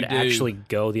 if I could actually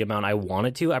go the amount I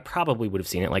wanted to, I probably would have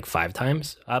seen it like 5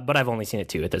 times, but I've only seen it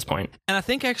 2 at this point. And I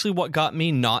think actually what got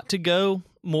me not to go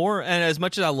more, and as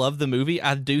much as I love the movie,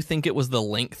 I do think it was the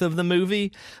length of the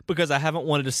movie, because I haven't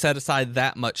wanted to set aside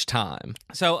that much time.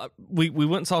 So we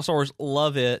went and saw Star Wars,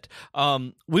 love it.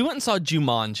 We went and saw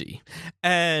Jumanji,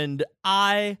 and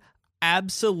I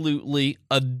absolutely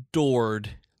adored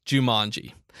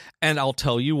Jumanji. And I'll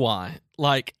tell you why.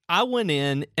 Like, I went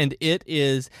in, and it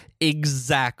is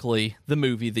exactly the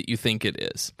movie that you think it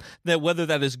is. That whether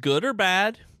that is good or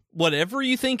bad, whatever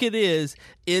you think it is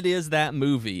that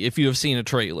movie, if you have seen a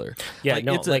trailer. Yeah,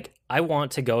 I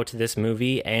want to go to this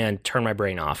movie and turn my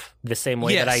brain off the same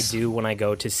way that I do when I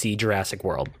go to see Jurassic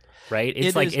World, right?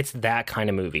 It's that kind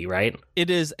of movie, right?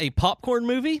 It is a popcorn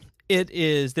movie.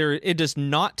 It does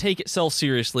not take itself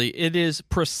seriously. It is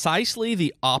precisely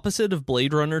the opposite of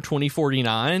Blade Runner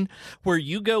 2049, where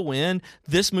you go in,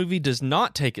 this movie does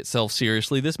not take itself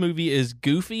seriously. This movie is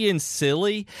goofy and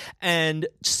silly and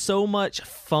so much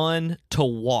fun to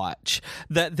watch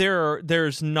that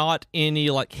there's not any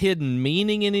like hidden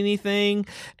meaning in anything.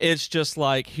 It's just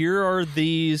like, here are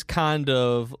these kind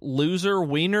of loser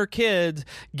wiener kids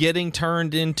getting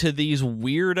turned into these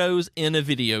weirdos in a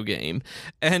video game.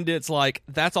 And it's like,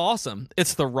 that's awesome.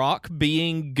 It's The Rock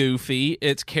being goofy.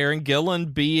 It's Karen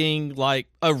Gillan being like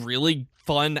a really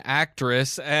fun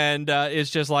actress, and it's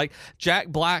just like Jack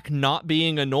Black not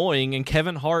being annoying and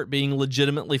Kevin Hart being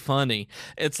legitimately funny.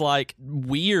 It's like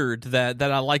weird that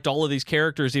I liked all of these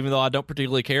characters, even though I don't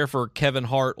particularly care for Kevin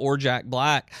Hart or Jack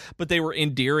Black, but they were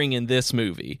endearing in this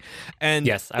movie. And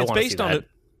yes, I want to see that.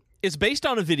 It's based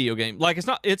on a video game. Like, it's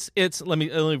not, it's, let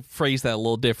me phrase that a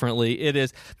little differently. It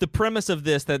is the premise of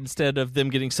this, that instead of them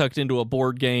getting sucked into a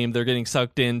board game, they're getting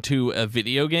sucked into a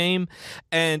video game.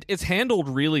 And it's handled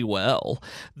really well.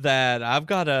 That I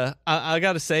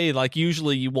gotta say, like,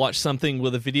 usually you watch something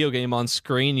with a video game on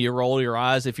screen, you roll your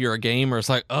eyes if you're a gamer. It's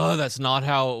like, oh, that's not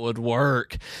how it would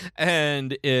work.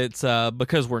 And it's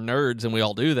because we're nerds and we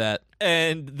all do that.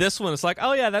 And this one, it's like,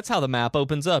 oh yeah, that's how the map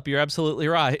opens up. You're absolutely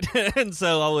right. And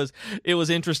so it was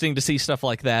interesting to see stuff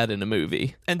like that in a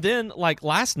movie. And then, like,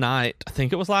 last night, I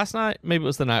think it was last night, maybe it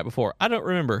was the night before, I don't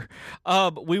remember.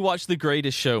 We watched The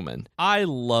Greatest Showman. I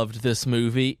loved this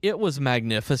movie. It was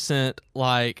magnificent.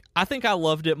 Like, I think I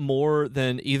loved it more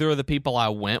than either of the people I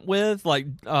went with. Like,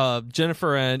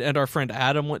 Jennifer and our friend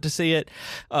Adam went to see it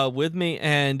with me,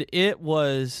 and it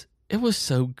was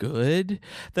so good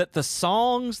that the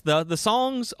songs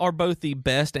are both the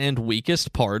best and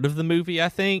weakest part of the movie, I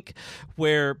think,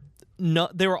 where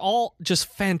they were all just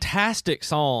fantastic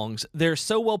songs. They're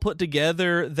so well put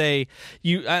together. And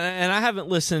I haven't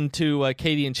listened to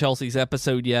Katie and Chelsea's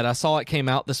episode yet. I saw it came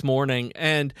out this morning,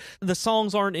 and the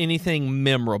songs aren't anything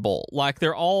memorable. Like,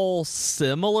 they're all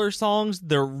similar songs.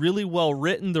 They're really well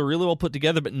written. They're really well put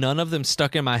together, but none of them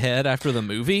stuck in my head after the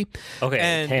movie. Okay,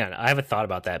 hang on. I have a thought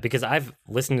about that because I've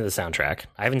listened to the soundtrack.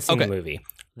 I haven't seen the movie.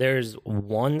 There's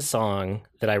one song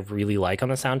that I really like on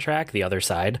the soundtrack, The Other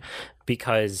Side,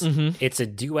 because it's a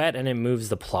duet and it moves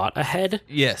the plot ahead.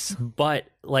 Yes. But,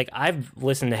 like, I've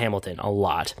listened to Hamilton a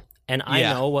lot, and I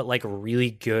know what, like,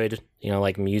 really good, you know,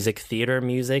 like, theater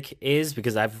music is,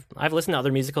 because I've listened to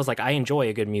other musicals. Like, I enjoy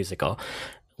a good musical.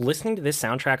 Listening to this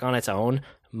soundtrack on its own,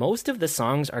 most of the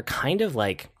songs are kind of,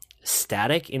 like,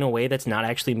 static in a way that's not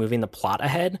actually moving the plot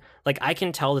ahead. Like, I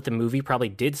can tell that the movie probably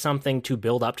did something to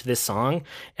build up to this song,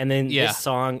 and then this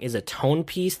song is a tone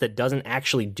piece that doesn't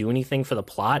actually do anything for the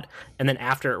plot, and then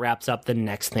after it wraps up, the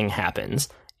next thing happens.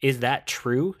 Is that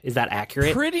true? Is that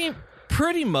accurate?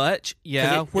 Pretty much,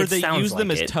 yeah. Where they use them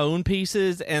as it. tone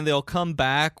pieces, and they'll come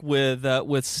back with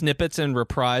snippets and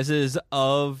reprises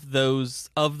of those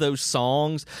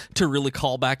songs to really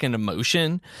call back an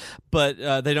emotion, but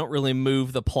they don't really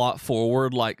move the plot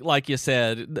forward like you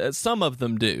said. Some of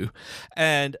them do,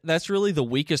 and that's really the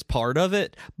weakest part of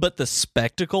it. But the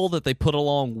spectacle that they put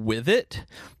along with it,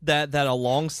 that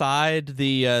alongside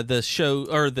the show,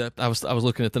 or I was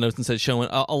looking at the notes and said showing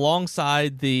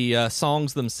alongside the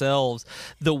songs themselves.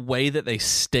 The way that they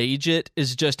stage it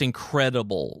is just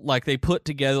incredible. Like, they put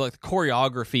together, like, the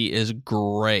choreography is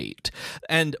great.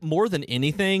 And more than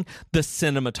anything, the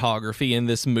cinematography in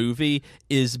this movie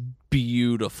is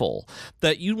beautiful.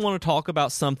 That you want to talk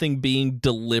about something being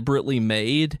deliberately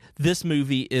made, this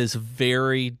movie is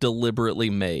very deliberately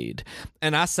made.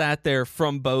 And I sat there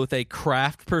from both a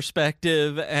craft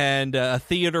perspective and a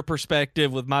theater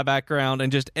perspective with my background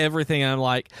and just everything. I'm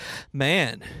like,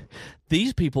 man,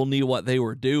 these people knew what they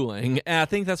were doing. And I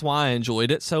think that's why I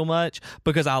enjoyed it so much,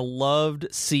 because I loved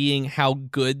seeing how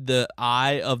good the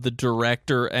eye of the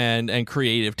director and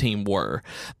creative team were.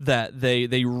 That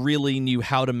they really knew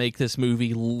how to make this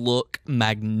movie look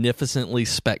magnificently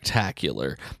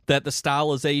spectacular. That the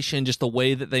stylization, just the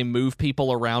way that they move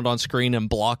people around on screen and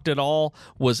blocked it all,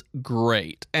 was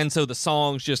great. And so the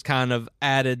songs just kind of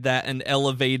added that and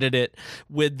elevated it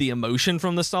with the emotion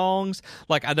from the songs.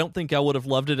 Like, I don't think I would have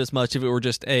loved it as much if it were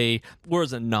just a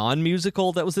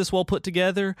non-musical that was this well put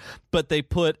together, but they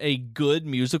put a good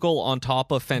musical on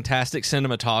top of fantastic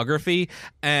cinematography,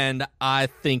 and I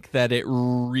think that it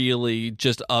really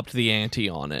just upped the ante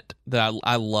on it. That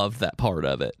I love that part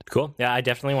of it. Cool. Yeah, I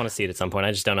definitely want to see it at some point.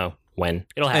 I just don't know when.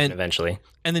 It'll happen eventually.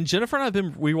 And then Jennifer and I have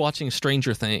been rewatching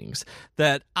Stranger Things.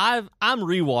 That I'm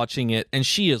rewatching it, and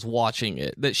she is watching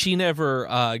it. That she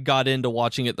never got into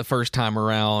watching it the first time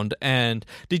around. And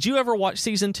did you ever watch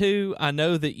season 2? I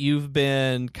know that you've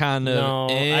been kind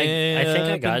of I think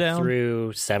I got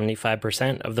through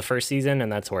 75% of the first season,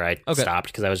 and that's where I stopped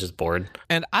because I was just bored.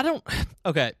 And I don't.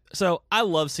 Okay, so I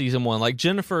love season 1. Like,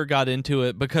 Jennifer got into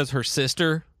it because her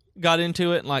sister got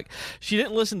into it, and like, she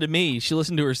didn't listen to me, she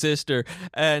listened to her sister,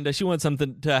 and she wanted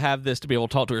something to have this to be able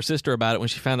to talk to her sister about it when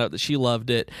she found out that she loved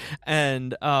it.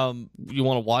 And you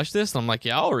want to watch this? And I'm like,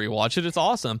 yeah, I'll rewatch it, it's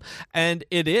awesome. And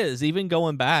it is, even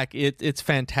going back, it's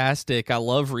fantastic. I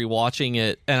love rewatching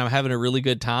it, and I'm having a really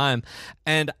good time.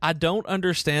 And I don't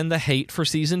understand the hate for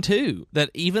season 2.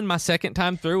 That even my second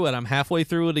time through it, I'm halfway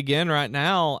through it again right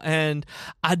now, and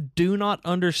I do not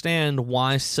understand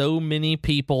why so many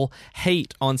people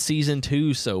hate on season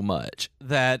 2 so much.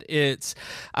 That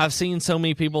I've seen so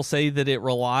many people say that it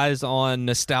relies on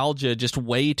nostalgia just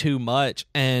way too much,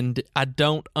 and I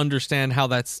don't understand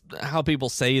how people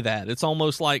say that. It's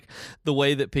almost like the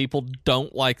way that people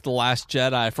don't like The Last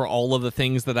Jedi for all of the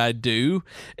things that I do.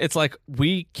 It's like,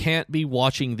 we can't be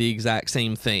watching the exact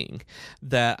same thing.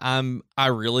 That I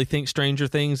really think Stranger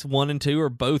Things 1 and 2 are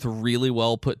both really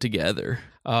well put together.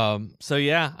 So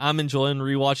yeah, I'm enjoying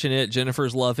rewatching it.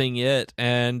 Jennifer's loving it,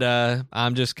 and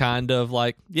I'm just kind of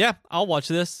like, yeah, I'll watch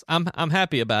this. I'm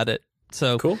happy about it.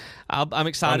 So cool. I'm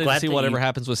excited to see whatever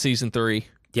happens with season 3.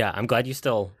 Yeah, I'm glad you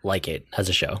still like it as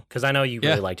a show, because I know you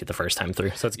really liked it the first time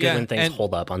through. So it's good when things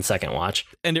hold up on second watch.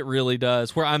 And it really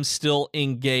does, where I'm still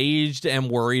engaged and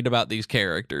worried about these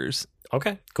characters.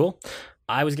 Okay, cool.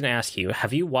 I was going to ask you,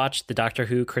 have you watched the Doctor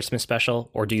Who Christmas special,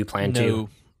 or do you plan to?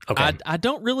 Okay. I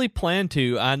don't really plan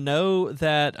to. I know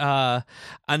that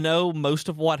I know most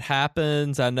of what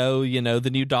happens. I know, the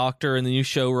new doctor and the new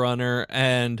showrunner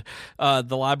and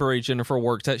the library Jennifer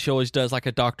works at. She always does like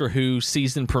a Doctor Who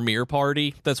season premiere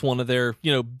party. That's one of their,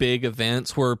 big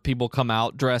events where people come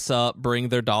out, dress up, bring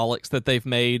their Daleks that they've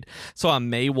made. So I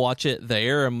may watch it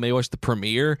there. I may watch the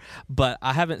premiere, but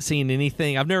I haven't seen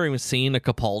anything. I've never even seen a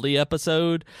Capaldi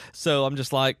episode. So I'm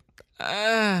just like,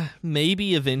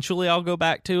 maybe eventually I'll go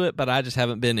back to it, but I just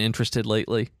haven't been interested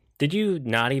lately. Did you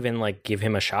not even like give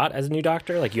him a shot as a new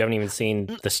doctor? Like you haven't even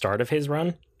seen the start of his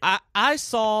run? I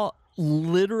saw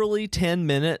literally 10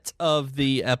 minutes of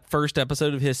the first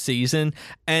episode of his season,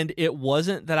 and it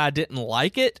wasn't that I didn't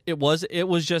like it. It was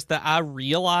just that I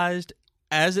realized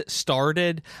as it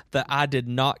started that I did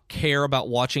not care about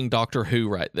watching Doctor Who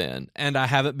right then, and I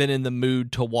haven't been in the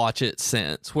mood to watch it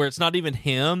since, where it's not even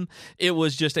him, it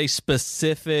was just a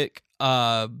specific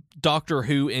Doctor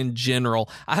Who in general.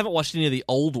 I haven't watched any of the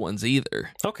old ones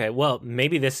either. Okay, well,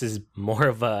 maybe this is more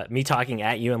of me talking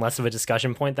at you and less of a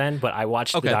discussion point then, but I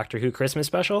watched the Doctor Who Christmas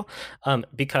special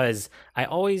because I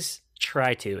always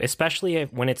try to, especially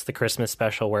when it's the Christmas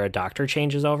special where a doctor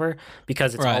changes over,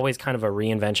 because it's always kind of a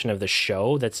reinvention of the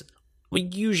show that's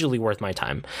usually worth my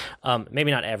time. Maybe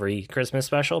not every Christmas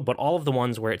special, but all of the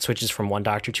ones where it switches from one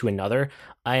doctor to another,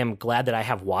 I am glad that I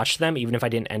have watched them, even if I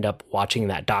didn't end up watching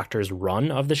that doctor's run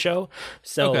of the show.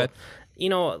 So,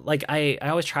 like I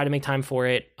always try to make time for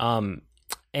it.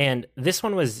 And this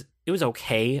one was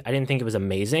okay. I didn't think it was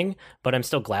amazing, but I'm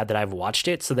still glad that I've watched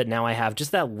it so that now I have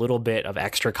just that little bit of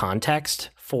extra context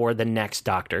for the next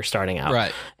Doctor starting out.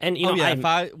 Right. And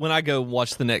when I go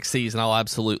watch the next season, I'll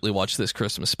absolutely watch this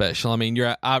Christmas special. I mean,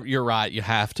 you're right. You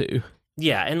have to.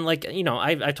 Yeah, and like,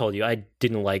 I told you I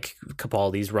didn't like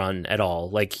Capaldi's run at all.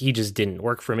 Like, he just didn't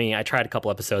work for me. I tried a couple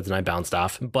episodes and I bounced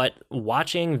off. But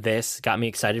watching this got me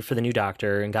excited for the new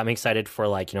Doctor and got me excited for,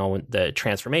 like, the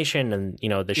transformation and,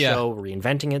 the show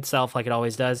reinventing itself like it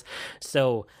always does.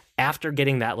 So after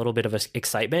getting that little bit of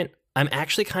excitement, I'm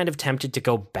actually kind of tempted to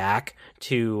go back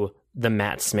to the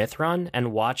Matt Smith run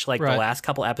and watch the last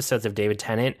couple episodes of David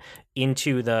Tennant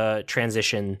into the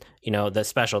transition, the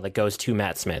special that goes to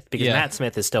Matt Smith, because Matt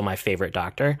Smith is still my favorite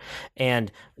Doctor,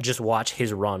 and just watch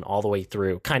his run all the way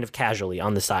through kind of casually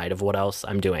on the side of what else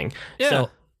I'm doing. Yeah. So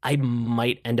I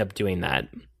might end up doing that.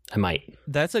 I might.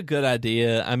 That's a good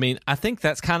idea. I mean, I think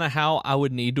that's kind of how I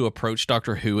would need to approach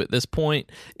Doctor Who at this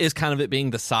point, is kind of it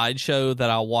being the sideshow that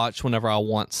I watch whenever I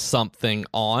want something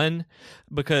on,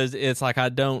 because it's like I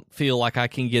don't feel like I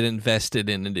can get invested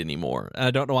in it anymore. And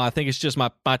I don't know why. I think it's just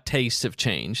my tastes have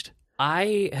changed.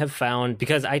 I have found,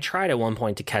 because I tried at one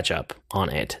point to catch up on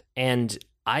it, and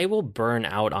I will burn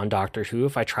out on Doctor Who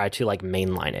if I try to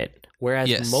mainline it.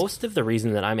 Whereas most of the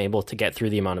reason that I'm able to get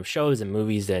through the amount of shows and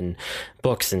movies and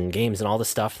books and games and all the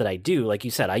stuff that I do, like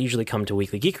you said, I usually come to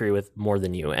Weekly Geekery with more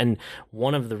than you. And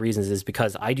one of the reasons is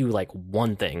because I do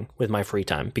one thing with my free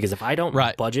time. Because if I don't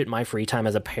budget my free time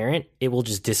as a parent, it will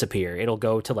just disappear. It'll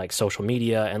go to social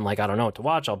media and I don't know what to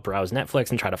watch. I'll browse Netflix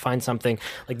and try to find something.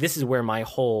 This is where my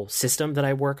whole system that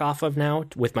I work off of now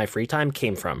with my free time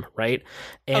came from, right?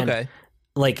 And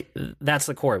that's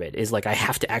the core of it, is I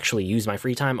have to actually use my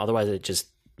free time. Otherwise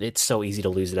it's so easy to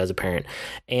lose it as a parent.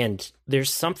 And there's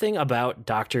something about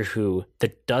Doctor Who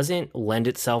that doesn't lend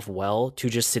itself well to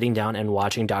just sitting down and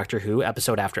watching Doctor Who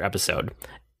episode after episode.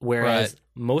 Whereas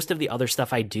most of the other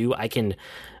stuff I do, I can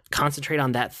concentrate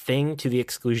on that thing to the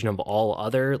exclusion of all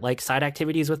other side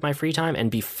activities with my free time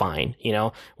and be fine,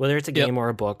 whether it's a game or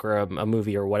a book or a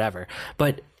movie or whatever.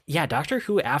 But yeah, Doctor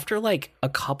Who, after a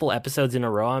couple episodes in a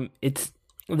row,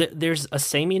 there's a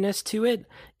sameness to it,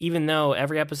 even though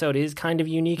every episode is kind of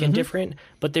unique and different,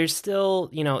 but there's still,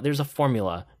 there's a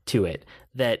formula to it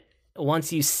that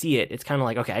once you see it, it's kind of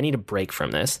okay, I need a break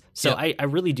from this. So I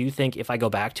really do think if I go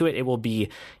back to it, it will be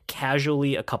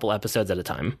casually a couple episodes at a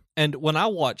time. And when I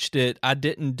watched it, I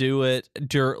didn't do it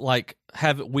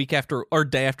have it week after or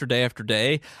day after day after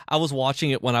day. I was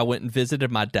watching it when I went and visited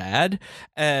my dad,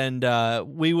 and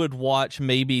we would watch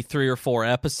maybe 3 or 4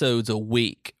 episodes a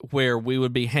week, where we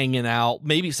would be hanging out.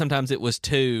 Maybe sometimes it was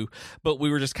 2, but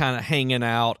we were just kind of hanging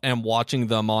out and watching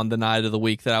them on the night of the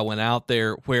week that I went out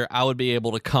there, where I would be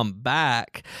able to come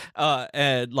back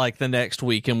and the next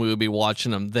week and we would be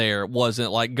watching them there. It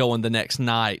wasn't going the next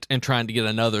night and trying to get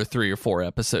another 3 or 4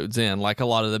 episodes episodes in, like a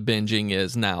lot of the binging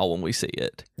is now when we see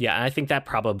it. Yeah, I think that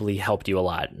probably helped you a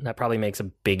lot. That probably makes a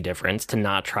big difference to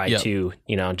not try to,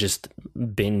 just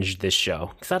binge this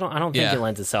show. Because I don't think it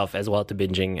lends itself as well to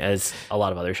binging as a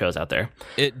lot of other shows out there.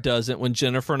 It doesn't. When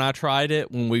Jennifer and I tried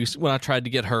it, when I tried to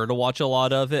get her to watch a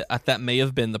lot of it, that may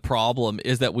have been the problem,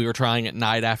 is that we were trying it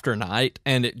night after night,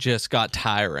 and it just got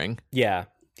tiring. Yeah.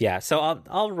 Yeah, so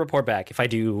I'll report back if I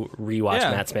do rewatch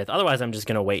Matt Smith. Otherwise, I'm just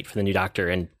going to wait for the new Doctor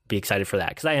and be excited for that,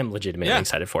 because I am legitimately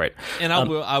excited for it. And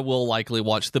I will likely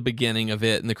watch the beginning of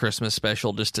it in the Christmas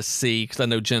special just to see, because I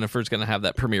know Jennifer's going to have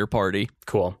that premiere party.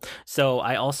 Cool. So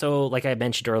I also, like I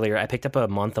mentioned earlier, I picked up a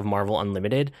month of Marvel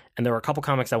Unlimited, and there were a couple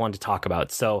comics I wanted to talk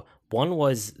about. So one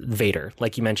was Vader,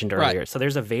 like you mentioned earlier. Right. So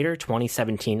there's a Vader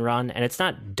 2017 run, and it's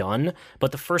not done,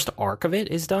 but the first arc of it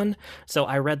is done. So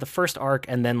I read the first arc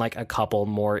and then like a couple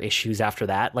more issues after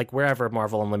that, like wherever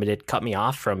Marvel Unlimited cut me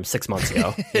off from 6 months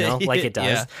ago, like it does.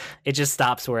 Yeah. It just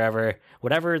stops whatever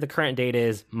the current date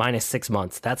is minus 6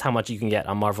 months. That's how much you can get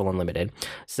on Marvel Unlimited.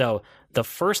 So the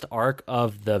first arc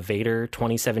of the Vader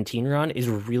 2017 run is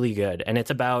really good, and it's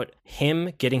about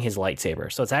him getting his lightsaber.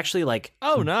 So it's actually like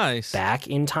nice back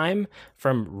in time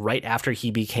from right after he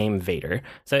became Vader.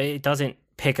 So it doesn't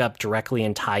pick up directly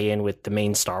and tie in with the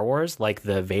main Star Wars like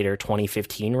the Vader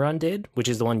 2015 run did, which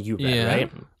is the one you read,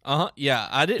 right? Yeah,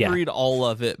 I didn't read all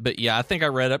of it, but I think I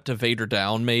read up to Vader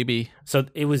Down maybe. So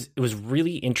it was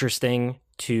really interesting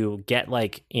to get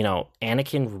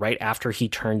Anakin right after he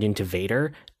turned into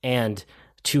Vader, and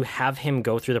to have him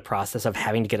go through the process of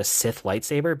having to get a Sith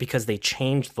lightsaber because they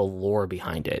changed the lore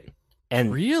behind it.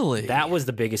 And really, that was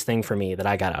the biggest thing for me that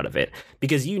I got out of it,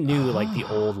 because you knew like the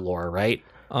old lore, right?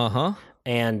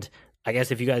 And I guess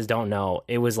if you guys don't know,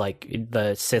 it was like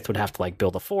the Sith would have to like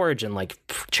build a forge and like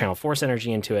channel Force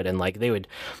energy into it, and like they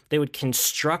would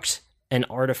construct an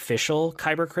artificial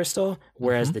kyber crystal,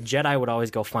 whereas the Jedi would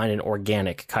always go find an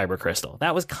organic kyber crystal.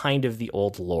 That was kind of the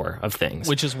old lore of things.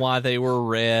 Which is why they were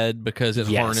red, because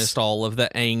it harnessed all of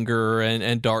the anger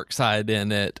and dark side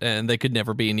in it, and they could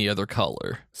never be any other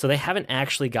color. So they haven't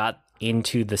actually got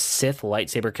into the Sith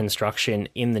lightsaber construction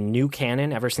in the new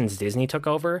canon ever since Disney took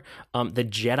over. The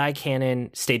Jedi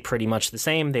canon stayed pretty much the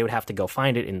same. They would have to go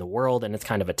find it in the world, and it's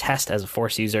kind of a test as a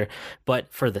Force user.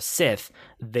 But for the Sith,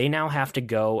 they now have to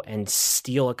go and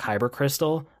steal a kyber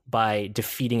crystal by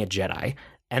defeating a Jedi.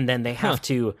 And then they have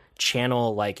to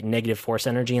channel like negative Force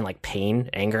energy and like pain,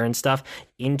 anger and stuff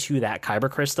into that kyber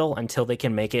crystal until they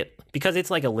can make it, because it's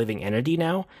like a living entity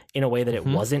now in a way that it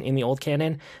wasn't in the old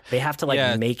canon. They have to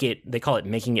like make it, they call it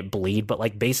making it bleed, but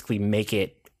like basically make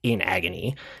it in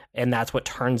agony. And that's what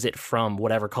turns it from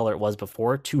whatever color it was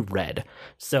before to red.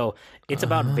 So it's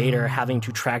about Vader having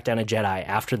to track down a Jedi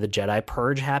after the Jedi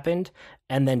purge happened,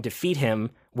 and then defeat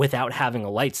him without having a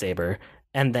lightsaber,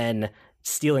 and then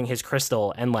stealing his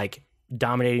crystal and like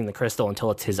dominating the crystal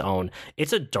until it's his own.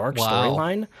 It's a dark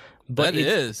storyline, but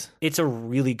it's a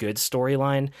really good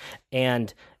storyline.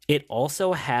 And it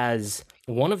also has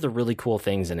one of the really cool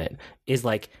things in it is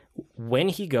like when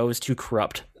he goes to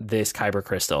corrupt this kyber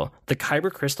crystal, the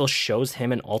kyber crystal shows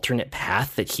him an alternate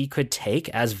path that he could take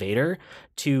as Vader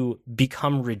to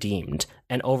become redeemed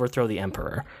and overthrow the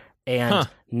Emperor and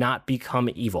not become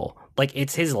evil. Like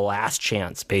it's his last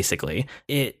chance, basically.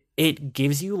 It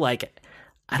gives you like,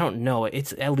 I don't know,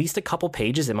 it's at least a couple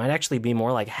pages. It might actually be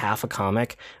more like half a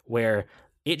comic where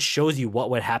it shows you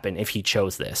what would happen if he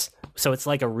chose this. So it's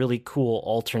like a really cool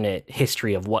alternate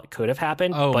history of what could have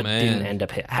happened, didn't end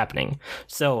up happening.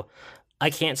 So I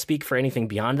can't speak for anything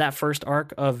beyond that first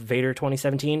arc of Vader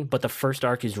 2017, but the first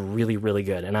arc is really, really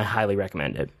good, and I highly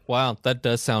recommend it. Wow, that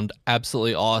does sound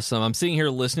absolutely awesome. I'm sitting here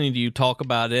listening to you talk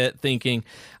about it, thinking,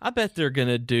 I bet they're going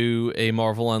to do a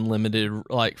Marvel Unlimited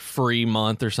like free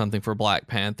month or something for Black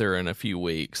Panther in a few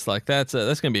weeks. Like that's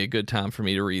going to be a good time for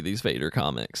me to read these Vader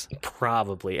comics.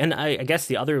 Probably. And I guess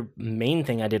the other main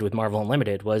thing I did with Marvel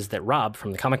Unlimited was that Rob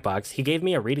from the Comic Box, he gave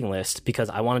me a reading list because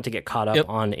I wanted to get caught up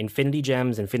on Infinity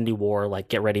Gems, Infinity War, like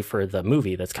get ready for the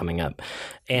movie that's coming up.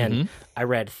 And I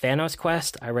read Thanos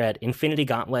Quest, I read Infinity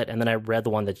Gauntlet, and then I read the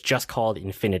one that's just called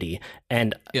Infinity.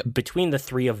 And between the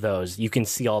three of those, you can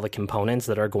see all the components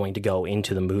that are going to go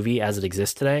into the movie as it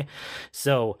exists today.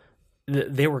 So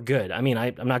they were good. I mean,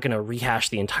 I'm not going to rehash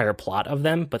the entire plot of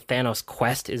them, but Thanos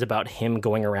Quest is about him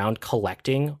going around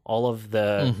collecting all of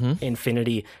the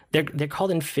Infinity. They're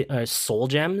called Soul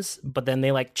Gems, but then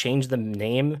they like change the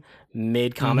name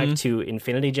mid-comic to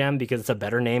Infinity Gem because it's a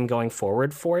better name going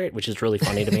forward for it, which is really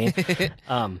funny to me.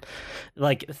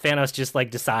 Like Thanos just like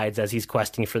decides as he's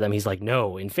questing for them, he's like,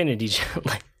 no, Infinity Gem.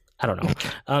 Like, I don't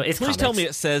know. It's Please tell comics. me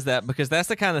it says that, because that's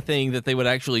the kind of thing that they would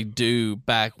actually do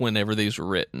back whenever these were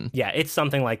written. Yeah, it's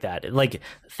something like that. Like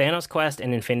Thanos Quest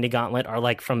and Infinity Gauntlet are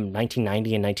like from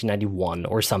 1990 and 1991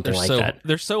 or something like that.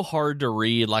 They're so hard to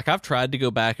read. Like, I've tried to go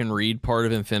back and read part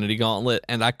of Infinity Gauntlet,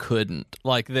 and I couldn't.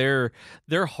 Like, they're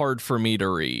hard for me to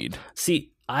read.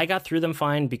 See, I got through them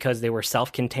fine because they were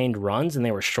self-contained runs and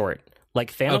they were short.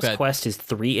 Like Thanos Quest is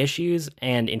 3 issues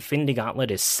and Infinity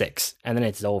Gauntlet is 6, and then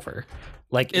it's over.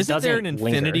 Like, Isn't there an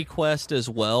Infinity Quest as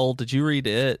well? Did you read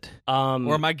it?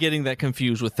 Or am I getting that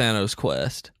confused with Thanos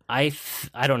Quest? I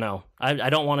don't know. I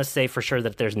don't want to say for sure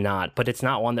that there's not, but it's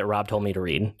not one that Rob told me to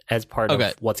read as part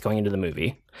of what's going into the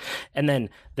movie. And then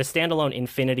the standalone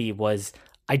Infinity was,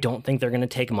 I don't think they're going to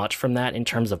take much from that in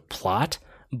terms of plot.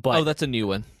 But that's a new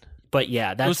one. But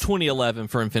yeah, it was 2011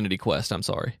 for Infinity Quest. I'm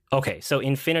sorry. Okay, so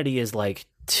Infinity is like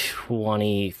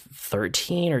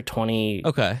 2013 or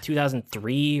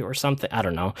 2003 or something. I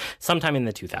don't know. Sometime in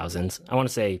the 2000s. I want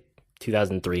to say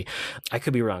 2003. I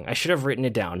could be wrong. I should have written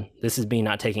it down. This is me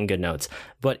not taking good notes.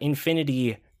 But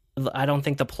Infinity, I don't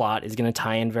think the plot is going to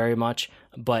tie in very much,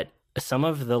 but some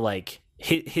of the like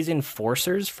his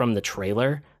enforcers from the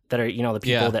trailer that are, the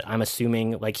people that I'm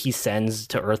assuming like he sends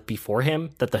to Earth before him,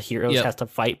 that the heroes has to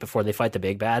fight before they fight the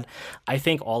big bad. I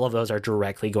think all of those are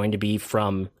directly going to be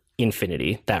from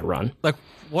Infinity, that run. Like,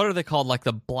 what are they called? Like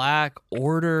the Black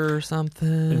Order or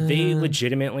something? They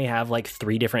legitimately have like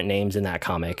 3 different names in that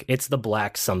comic. It's the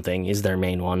Black something is their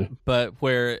main one. But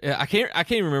where I can't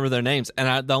even remember their names.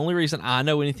 And the only reason I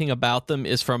know anything about them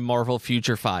is from Marvel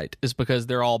Future Fight, is because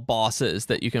they're all bosses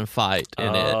that you can fight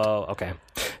in it. Oh, okay.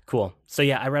 Cool. So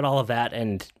yeah, I read all of that,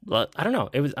 and I don't know.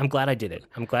 I'm glad I did it.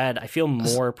 I'm glad I feel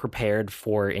more prepared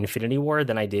for Infinity War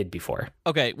than I did before.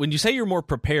 Okay, when you say you're more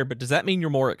prepared, but does that mean you're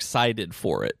more excited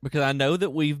for it? Because I know that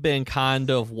we've been kind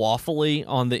of waffly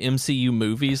on the MCU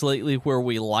movies lately, where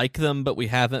we like them, but we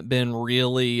haven't been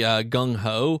really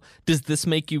gung-ho. Does this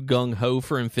make you gung-ho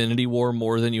for Infinity War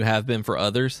more than you have been for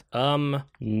others?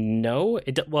 No.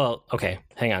 Well, okay,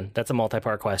 hang on. That's a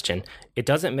multi-part question. It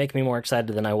doesn't make me more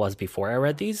excited than I was before I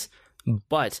read these,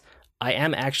 but I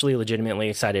am actually legitimately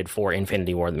excited for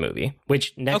Infinity War, the movie,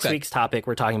 which next week's topic,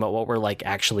 we're talking about what we're like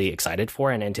actually excited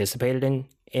for and anticipated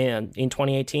in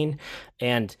 2018.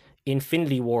 And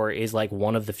Infinity War is like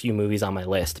one of the few movies on my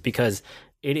list because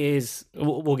it is,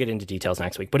 we'll get into details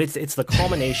next week, but it's the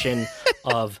culmination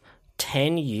of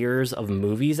 10 years of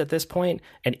movies at this point,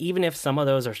 and even if some of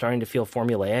those are starting to feel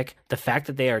formulaic, the fact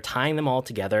that they are tying them all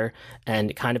together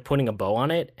and kind of putting a bow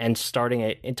on it and starting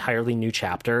an entirely new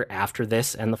chapter after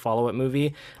this and the follow-up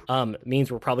movie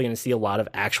means we're probably going to see a lot of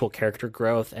actual character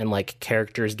growth and like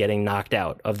characters getting knocked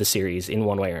out of the series in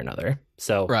one way or another.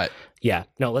 So yeah,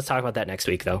 no, let's talk about that next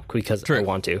week though, because I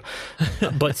want to.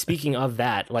 But speaking of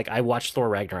that, like I watched Thor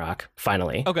Ragnarok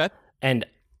finally. Okay. And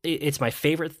it's my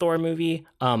favorite Thor movie.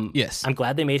 Yes. I'm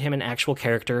glad they made him an actual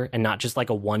character and not just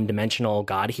like a one-dimensional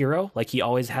god hero like he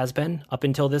always has been up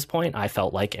until this point, I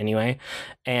felt like anyway.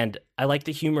 And I like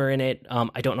the humor in it.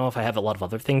 I don't know if I have a lot of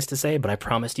other things to say, but I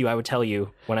promised you I would tell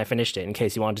you when I finished it in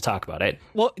case you wanted to talk about it.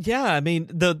 Well, yeah, I mean,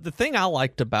 the thing I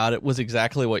liked about it was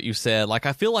exactly what you said. Like,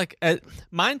 I feel like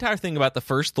my entire thing about the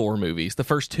first Thor movies, the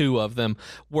first 2 of them,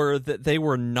 were that they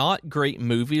were not great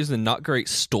movies and not great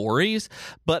stories,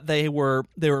 but they were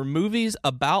movies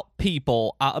about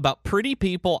people, about pretty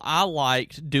people I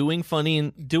liked doing funny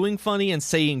and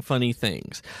saying funny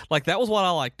things. Like, that was what I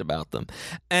liked about them.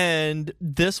 And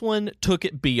this one took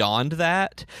it beyond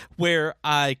that, where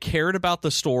I cared about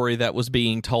the story that was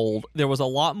being told. There was a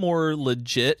lot more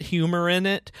legit humor in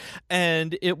it,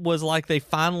 and it was like they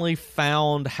finally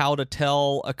found how to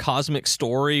tell a cosmic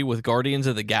story with Guardians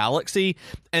of the Galaxy,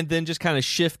 and then just kind of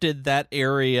shifted that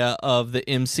area of the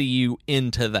MCU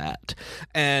into that.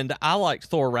 And I liked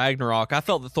Thor Ragnarok. I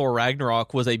felt that Thor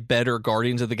Ragnarok was a better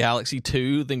Guardians of the Galaxy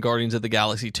 2 than Guardians of the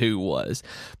Galaxy 2 was.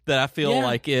 That I feel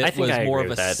like it was more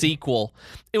of a sequel.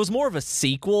 It was more of a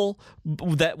sequel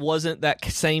that wasn't that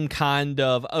same kind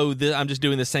of, I'm just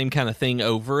doing the same kind of thing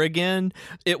over again.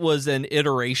 It was an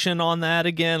iteration on that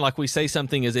again. Like we say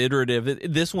something is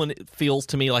iterative. This one feels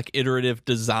to me like iterative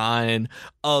design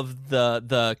of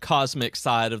the cosmic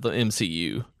side of the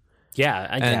MCU.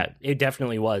 Yeah, it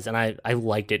definitely was. And I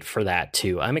liked it for that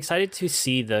too. I'm excited to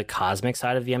see the cosmic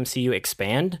side of the MCU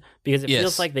expand because it Yes.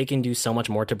 feels like they can do so much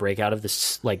more to break out of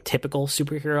this like typical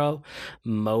superhero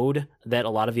mode that a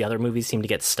lot of the other movies seem to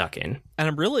get stuck in. And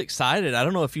I'm really excited. I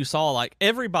don't know if you saw, like,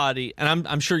 everybody, and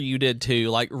I'm sure you did too,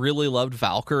 like, really loved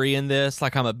Valkyrie in this.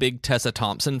 Like, I'm a big Tessa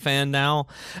Thompson fan now.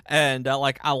 And,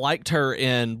 like, I liked her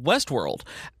in Westworld.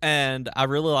 And I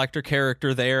really liked her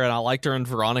character there. And I liked her in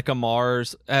Veronica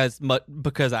Mars as much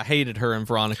because I hated her in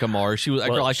Veronica Mars. I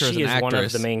liked her as an She is actress. one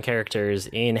of the main characters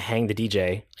in Hang the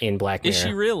DJ in Black Mirror. Is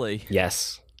she really?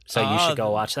 Yes. So you should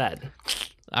go watch that.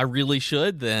 I really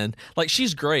should then. Like,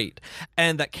 she's great.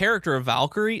 And that character of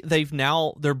Valkyrie,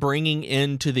 they're bringing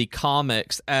into the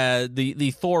comics,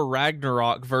 the Thor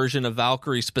Ragnarok version of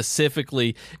Valkyrie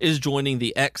specifically is joining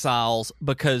the Exiles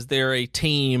because they're a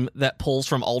team that pulls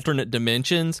from alternate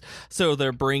dimensions. So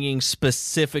they're bringing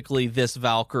specifically this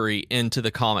Valkyrie into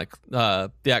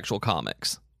the actual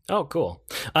comics. Oh, cool.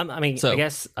 I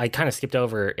guess I kind of skipped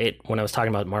over it when I was talking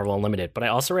about Marvel Unlimited, but I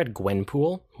also read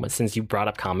Gwenpool, since you brought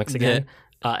up comics again.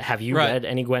 Have you read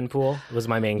any Gwenpool? Was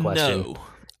my main question. No.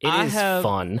 It is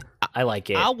fun. I like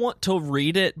it. I want to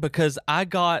read it because I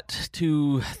got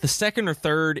to the second or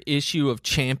third issue of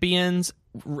Champions,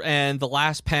 and the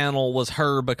last panel was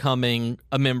her becoming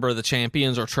a member of the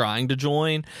Champions or trying to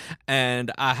join,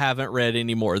 and I haven't read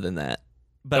any more than that.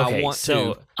 But I want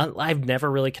to. I've never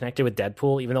really connected with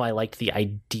Deadpool, even though I liked the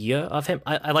idea of him.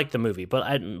 I liked the movie, but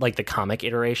I like the comic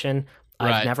iteration.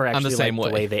 Right. I've never actually liked way.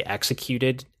 the way they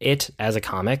executed it as a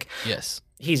comic. Yes.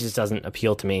 He just doesn't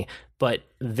appeal to me. But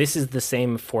this is the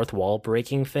same fourth wall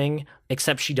breaking thing,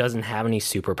 except she doesn't have any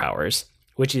superpowers,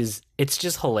 it's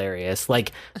just hilarious.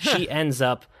 Like, she ends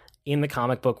up in the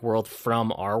comic book world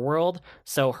from our world,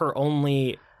 so her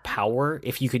only power,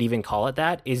 if you could even call it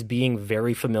that, is being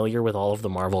very familiar with all of the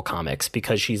Marvel comics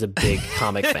because she's a big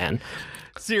comic fan.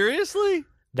 Seriously?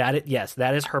 Yes,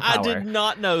 that is her power. I did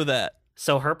not know that.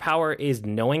 So her power is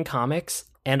knowing comics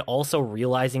and also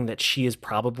realizing that she is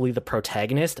probably the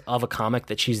protagonist of a comic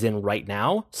that she's in right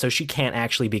now, so she can't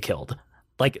actually be killed.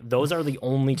 Like, those are the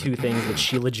only two things that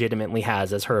she legitimately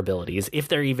has as her abilities, if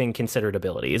they're even considered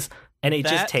abilities. And it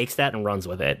just takes that and runs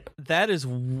with it. That is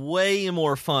way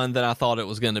more fun than I thought it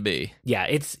was going to be. Yeah,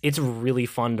 it's really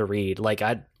fun to read. Like,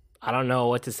 I don't know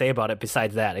what to say about it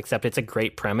besides that, except it's a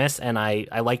great premise, and I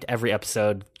liked every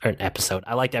episode.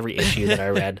 I liked every issue that I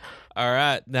read. All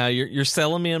right, now you're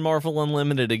selling me on Marvel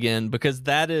Unlimited again, because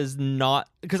that is not,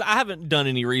 because I haven't done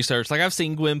any research. Like, I've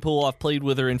seen Gwenpool, I've played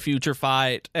with her in Future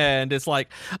Fight, and it's like,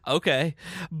 okay,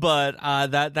 but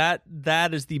that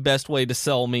is the best way to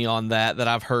sell me on that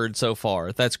I've heard so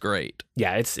far. That's great.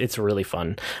 Yeah, it's really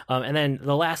fun. And then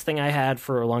the last thing I had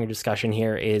for a longer discussion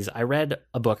here is I read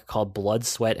a book called Blood,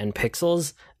 Sweat, and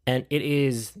Pixels. And it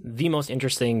is the most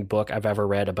interesting book I've ever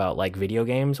read about like video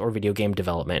games or video game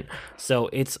development. So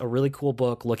it's a really cool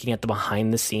book looking at the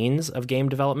behind the scenes of game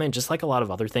development, just like a lot of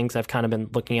other things I've kind of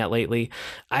been looking at lately.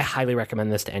 I highly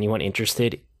recommend this to anyone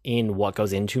interested in what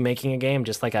goes into making a game,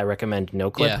 just like I recommend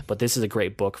NoClip, but this is a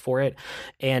great book for it.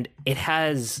 And it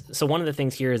has, so one of the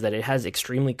things here is that it has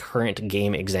extremely current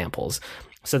game examples.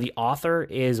 So the author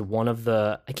is one of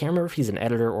the, I can't remember if he's an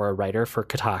editor or a writer for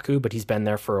Kotaku, but he's been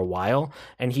there for a while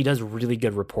and he does really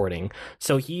good reporting.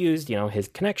 So he used, his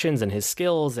connections and his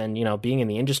skills and, being in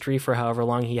the industry for however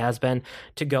long he has been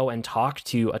to go and talk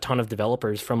to a ton of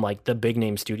developers from like the big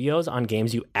name studios on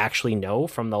games you actually know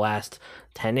from the last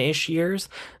 10-ish years.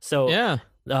 So yeah.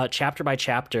 Chapter by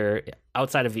chapter,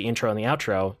 outside of the intro and the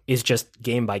outro, is just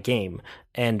game by game.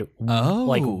 And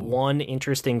like one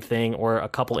interesting thing or a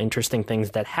couple interesting things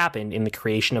that happened in the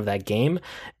creation of that game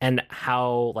and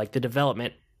how like the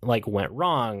development like went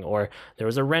wrong or there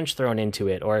was a wrench thrown into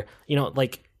it or,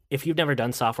 like if you've never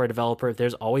done software developer,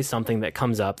 there's always something that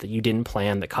comes up that you didn't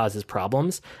plan that causes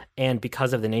problems. And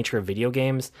because of the nature of video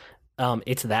games,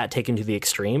 it's that taken to the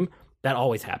extreme. That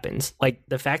always happens. Like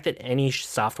the fact that any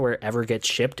software ever gets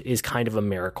shipped is kind of a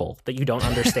miracle that you don't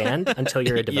understand until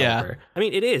you're a developer. Yeah. I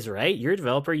mean, it is, right? You're a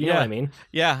developer, you know what I mean?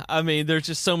 Yeah, I mean, there's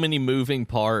just so many moving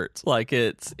parts. Like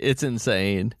it's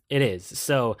insane. It is.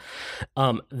 So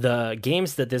the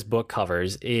games that this book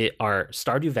covers are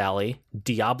Stardew Valley,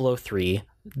 Diablo 3,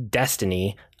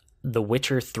 Destiny, The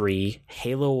Witcher 3,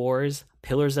 Halo Wars,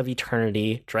 Pillars of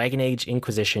Eternity, Dragon Age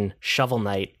Inquisition, Shovel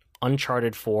Knight,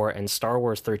 Uncharted 4, and Star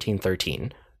Wars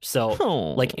 1313. So,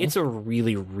 like, it's a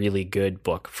really, really good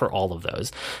book for all of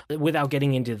those. Without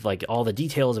getting into, like, all the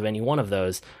details of any one of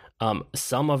those,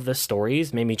 some of the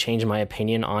stories made me change my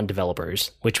opinion on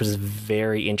developers, which was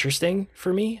very interesting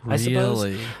for me, I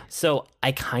suppose. So,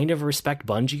 I kind of respect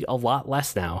Bungie a lot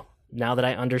less now that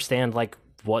I understand, like,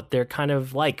 what they're kind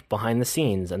of like behind the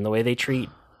scenes and the way they treat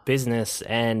business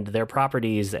and their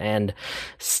properties and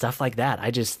stuff like that.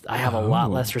 I have a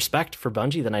lot less respect for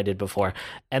Bungie than I did before.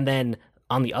 And then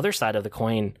on the other side of the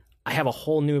coin, I have a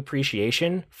whole new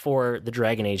appreciation for the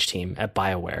Dragon Age team at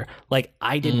BioWare. Like,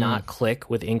 I did not click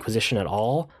with Inquisition at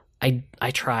all.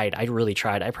 I tried. I really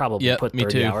tried. I probably put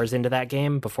 30 hours into that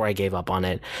game before I gave up on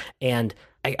it. And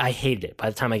I hated it by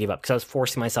the time I gave up, because I was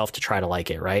forcing myself to try to like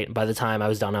it, right? By the time I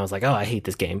was done, I was like, oh, I hate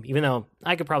this game, even though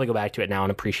I could probably go back to it now and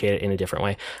appreciate it in a different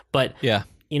way. But yeah,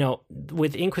 you know,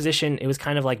 with Inquisition, it was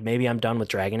kind of like, maybe I'm done with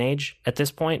Dragon Age at this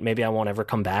point. Maybe I won't ever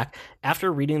come back.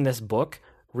 After reading this book,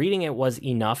 reading it was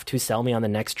enough to sell me on the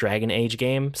next Dragon Age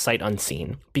game, sight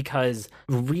unseen, because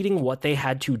reading what they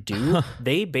had to do,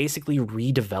 they basically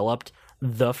redeveloped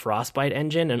the Frostbite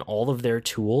engine and all of their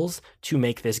tools to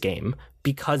make this game,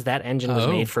 because that engine was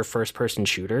made for first-person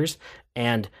shooters,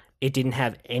 and it didn't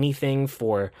have anything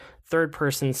for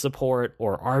third-person support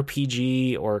or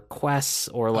RPG or quests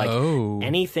or like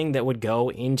anything that would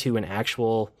go into an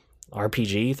actual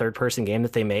RPG, third-person game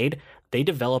that they made. They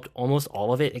developed almost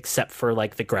all of it except for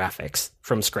like the graphics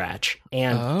from scratch,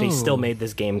 and they still made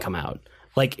this game come out.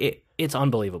 Like, it's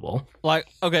unbelievable. Like,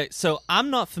 okay, so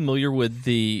I'm not familiar with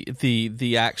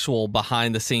the actual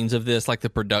behind the scenes of this, like the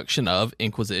production of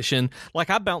Inquisition. Like,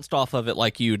 I bounced off of it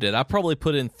like you did. I probably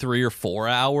put in 3 or 4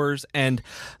 hours and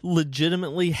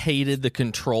legitimately hated the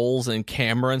controls and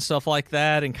camera and stuff like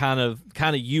that, and kind of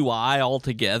UI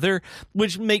altogether,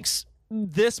 which makes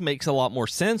a lot more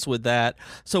sense with that.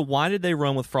 So why did they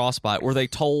run with Frostbite? Were they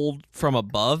told from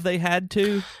above they had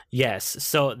to? Yes.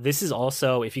 So this is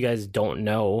also, if you guys don't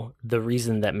know, the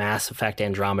reason that Mass Effect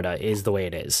Andromeda is the way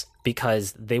it is,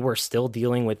 because they were still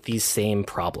dealing with these same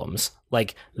problems.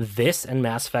 Like, this and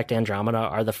Mass Effect Andromeda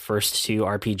are the first 2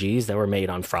 RPGs that were made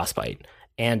on Frostbite.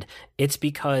 And it's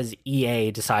because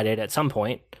EA decided at some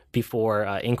point before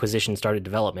Inquisition started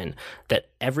development that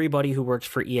everybody who works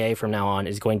for EA from now on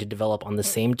is going to develop on the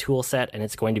same tool set, and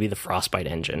it's going to be the Frostbite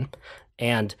engine.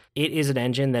 And it is an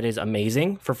engine that is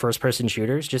amazing for first-person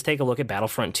shooters. Just take a look at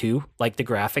Battlefront 2. Like, the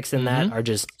graphics in that are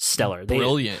just stellar.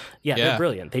 Brilliant. They're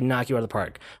brilliant. They knock you out of the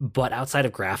park. But outside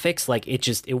of graphics, like,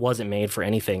 it wasn't made for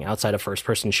anything outside of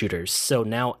first-person shooters. So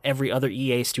now every other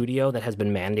EA studio that has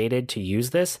been mandated to use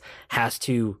this has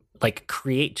to, like,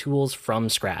 create tools from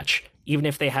scratch. Even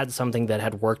if they had something that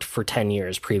had worked for 10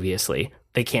 years previously,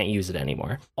 they can't use it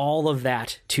anymore. All of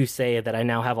that to say that I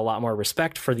now have a lot more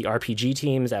respect for the RPG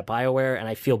teams at BioWare, and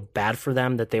I feel bad for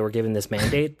them that they were given this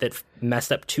mandate that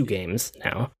messed up 2 games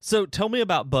now. So tell me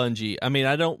about Bungie. I mean,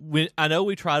 I know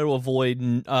we try to avoid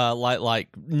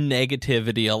like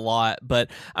negativity a lot, but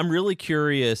I'm really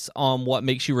curious on what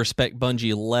makes you respect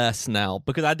Bungie less now,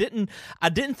 because I didn't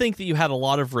think that you had a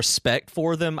lot of respect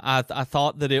for them. I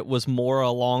thought that it was more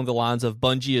along the lines of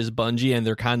Bungie is Bungie and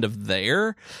they're kind of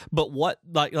there, but what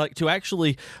like to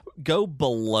actually go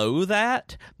below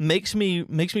that makes me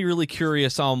really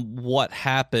curious on what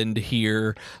happened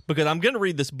here, because I'm going to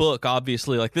read this book,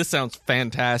 obviously. Like, this sounds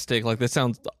fantastic, like this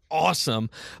sounds awesome,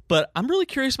 but I'm really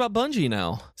curious about Bungie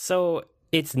now. So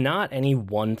it's not any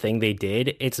one thing they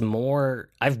did. It's more,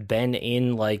 I've been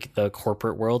in like the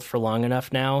corporate world for long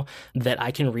enough now that I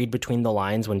can read between the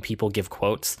lines when people give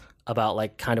quotes about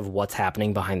like kind of what's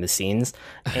happening behind the scenes,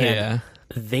 and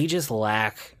they just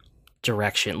lack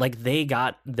direction. Like, they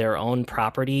got their own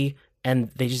property and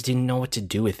they just didn't know what to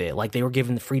do with it. Like, they were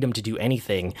given the freedom to do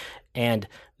anything, and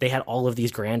they had all of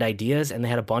these grand ideas, and they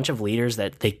had a bunch of leaders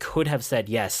that they could have said,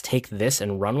 yes, take this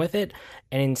and run with it,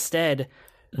 and instead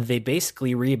they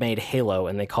basically remade Halo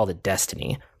and they called it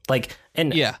Destiny. Like,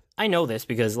 and I know this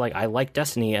because like I like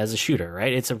Destiny as a shooter,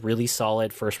 right? It's a really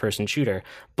solid first-person shooter,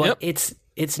 but it's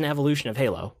an evolution of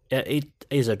Halo. It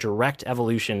is a direct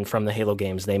evolution from the Halo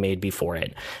games they made before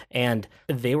it. And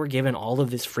they were given all of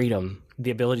this freedom,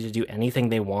 the ability to do anything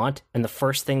they want. And the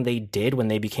first thing they did when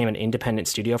they became an independent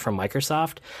studio from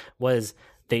Microsoft was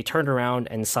they turned around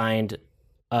and signed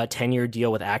a 10-year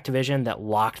deal with Activision that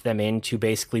locked them into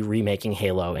basically remaking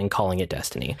Halo and calling it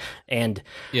Destiny. And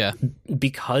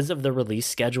because of the release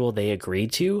schedule they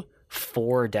agreed to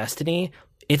for Destiny,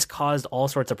 it's caused all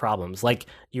sorts of problems. Like,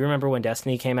 you remember when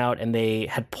Destiny came out and they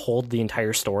had pulled the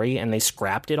entire story and they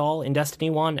scrapped it all in Destiny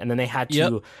 1, and then they had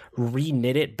to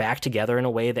re-knit it back together in a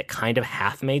way that kind of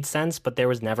half made sense, but there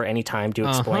was never any time to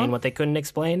explain what they couldn't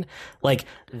explain. Like,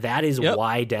 that is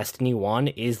why Destiny 1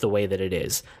 is the way that it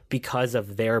is, because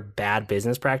of their bad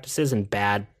business practices and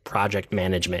bad project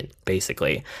management,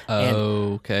 basically.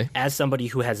 Okay. As somebody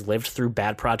who has lived through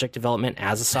bad project development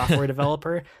as a software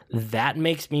developer, that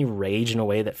makes me rage in a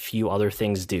way that few other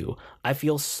things do. I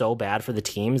feel so bad for the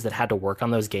teams that had to work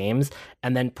on those games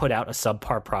and then put out a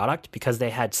subpar product because they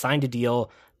had signed a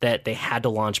deal that they had to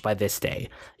launch by this day,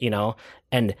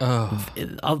 and and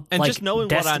just knowing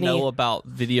Destiny, what I know about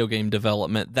video game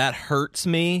development, that hurts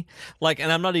me.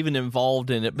 And I'm not even involved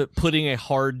in it, but putting a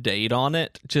hard date on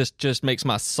it just makes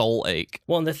my soul ache.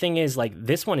 Well, and the thing is,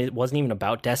 this one, it wasn't even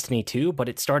about Destiny 2, but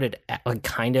it started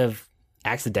kind of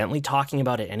accidentally talking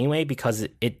about it anyway because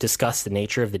it discussed the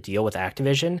nature of the deal with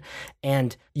Activision,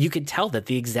 and you could tell that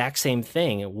the exact same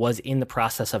thing was in the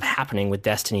process of happening with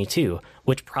Destiny 2,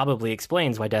 which probably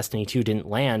explains why Destiny 2 didn't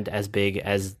land as big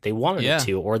as they wanted it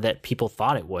to, or that people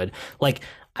thought it would.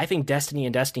 I think Destiny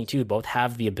and Destiny 2 both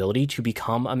have the ability to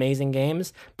become amazing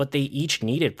games, but they each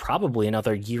needed probably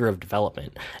another year of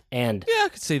development. And yeah, I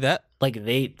could see that.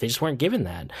 They just weren't given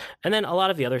that. And then a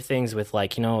lot of the other things with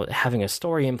having a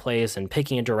story in place and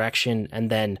picking a direction, and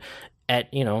then at,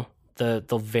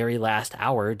 the very last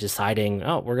hour deciding,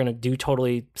 oh, we're going to do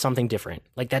totally something different.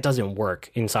 That doesn't work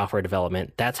in software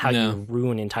development. That's how you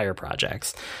ruin entire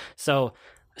projects. So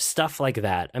stuff like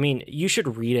that. I mean, you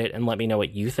should read it and let me know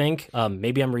what you think.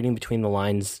 Maybe I'm reading between the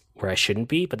lines where I shouldn't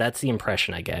be, but that's the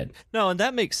impression I get. No, and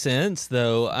that makes sense,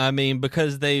 though. I mean,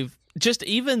 because they've just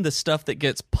even the stuff that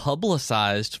gets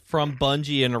publicized from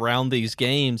Bungie and around these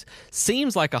games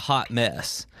seems like a hot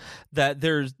mess. That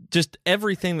there's just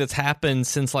everything that's happened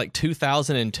since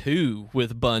 2002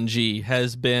 with Bungie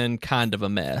has been kind of a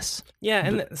mess. Yeah,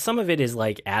 and some of it is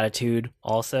attitude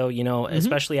also,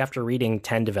 especially after reading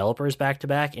 10 developers back to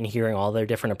back and hearing all their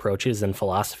different approaches and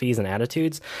philosophies and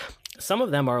attitudes. Some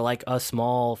of them are a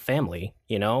small family,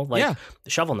 the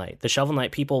Shovel Knight. The Shovel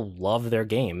Knight people love their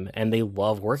game and they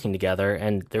love working together,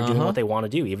 and they're doing what they want to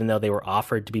do, even though they were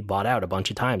offered to be bought out a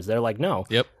bunch of times. They're like, no,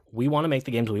 we want to make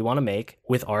the games we want to make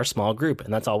with our small group,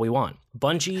 and that's all we want.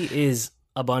 Bungie is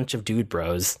a bunch of dude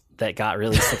bros that got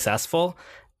really successful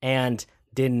and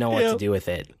didn't know what to do with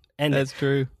it. And that's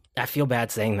true. I feel bad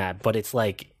saying that, but it's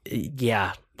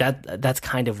that's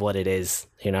kind of what it is,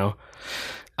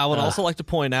 I would also like to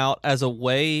point out, as a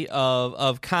way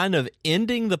of kind of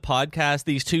ending the podcast,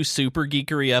 these two super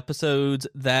geekery episodes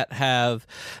that have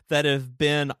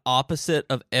been opposite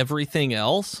of everything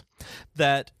else,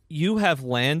 that you have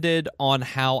landed on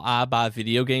how I buy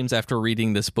video games after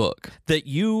reading this book. That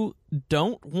you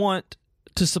don't want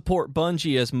to support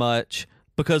Bungie as much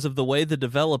because of the way the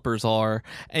developers are,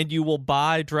 and you will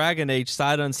buy Dragon Age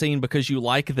Sight Unseen because you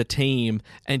like the team,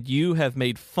 and you have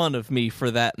made fun of me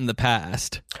for that in the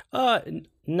past.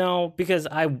 No, because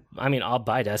I'll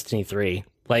buy Destiny 3.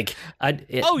 Just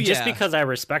because I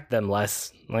respect them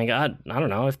less. I don't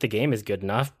know, if the game is good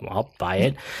enough, I'll buy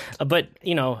it. But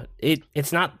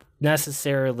it's not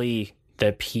necessarily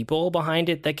the people behind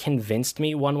it that convinced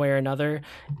me one way or another.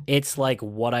 It's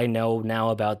what I know now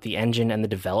about the engine and the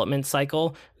development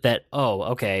cycle, that, oh,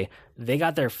 okay, they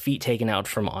got their feet taken out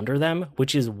from under them,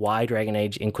 which is why Dragon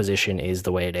Age Inquisition is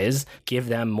the way it is. Give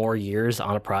them more years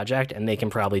on a project and they can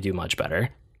probably do much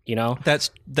better.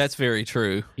 That's very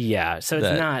true. Yeah, so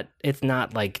it's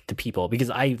not like the people, because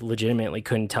I legitimately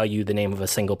couldn't tell you the name of a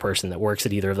single person that works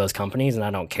at either of those companies, and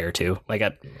I don't care to.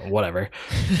 Whatever.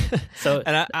 So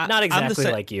and not exactly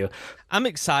like you. I'm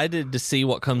excited to see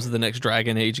what comes of the next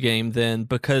Dragon Age game then,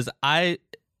 because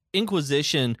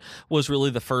Inquisition was really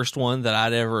the first one that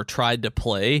I'd ever tried to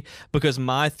play, because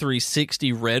my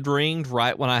 360 red ringed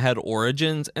right when I had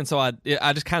Origins, and so I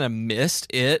just kind of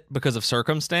missed it because of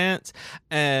circumstance,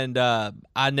 and I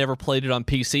never played it on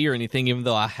PC or anything, even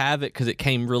though I have it because it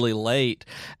came really late,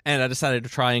 and I decided to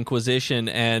try Inquisition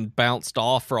and bounced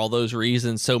off for all those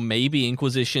reasons. So maybe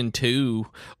Inquisition 2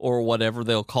 or whatever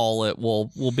they'll call it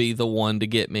will be the one to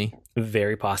get me.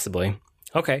 Very possibly.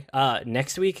 Okay,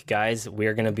 next week, guys,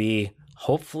 we're going to be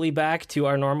hopefully back to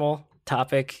our normal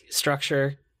topic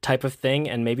structure type of thing,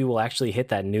 and maybe we'll actually hit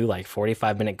that new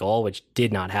 45-minute goal, which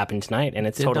did not happen tonight, and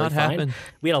it's totally fine.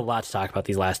 We had a lot to talk about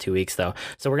these last 2 weeks, though.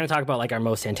 So we're going to talk about our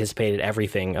most anticipated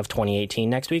everything of 2018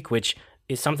 next week, which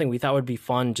is something we thought would be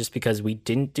fun just because we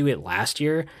didn't do it last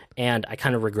year, and I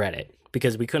kind of regret it,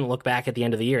 because we couldn't look back at the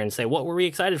end of the year and say, what were we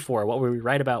excited for? What were we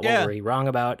right about? What were we wrong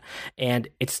about? And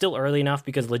it's still early enough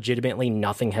because legitimately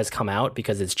nothing has come out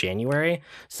because it's January.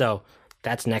 So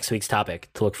that's next week's topic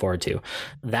to look forward to.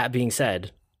 That being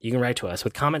said, you can write to us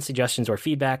with comments, suggestions, or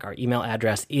feedback. Our email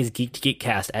address is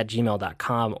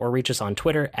geek2geekcast@gmail.com, or reach us on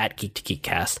Twitter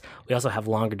 @geek2geekcast. We also have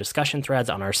longer discussion threads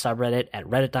on our subreddit at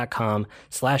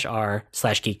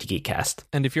reddit.com/r/geek2geekcast.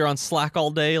 And if you're on Slack all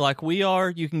day like we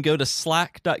are, you can go to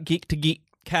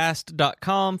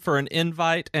slack.geek2geekcast.com for an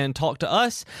invite and talk to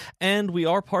us. And we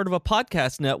are part of a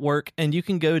podcast network, and you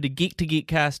can go to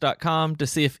geek2geekcast.com to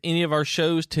see if any of our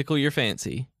shows tickle your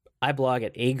fancy. I blog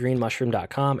at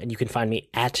agreenmushroom.com, and you can find me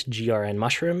at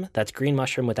grnmushroom. That's green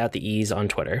mushroom without the E's on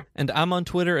Twitter. And I'm on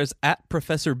Twitter as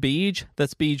 @Professor Beej.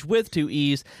 That's Beej with 2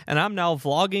 E's. And I'm now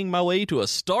vlogging my way to a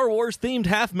Star Wars-themed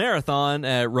half marathon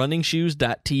at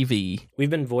runningshoes.tv.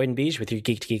 We've been Void and Beej with your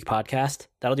Geek to Geek podcast.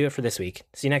 That'll do it for this week.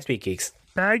 See you next week, geeks.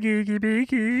 Bye, geeky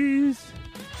beakies.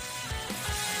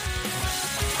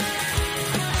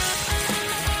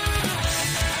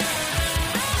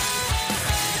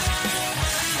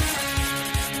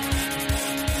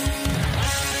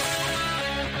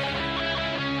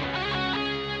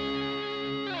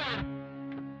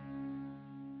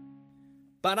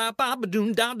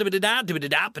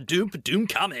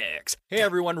 Comics. Hey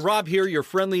everyone, Rob here, your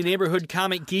friendly neighborhood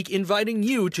comic geek, inviting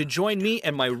you to join me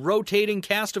and my rotating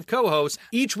cast of co-hosts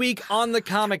each week on The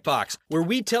Comic Box, where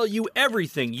we tell you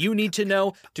everything you need to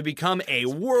know to become a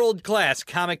world-class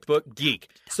comic book geek.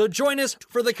 So join us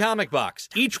for The Comic Box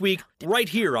each week right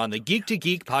here on the Geek to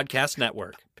Geek Podcast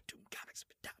Network.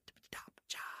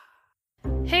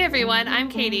 Hey everyone, I'm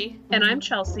Katie. And I'm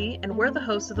Chelsea, and we're the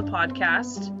hosts of the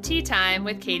podcast Tea Time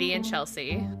with Katie and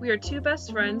Chelsea. We are two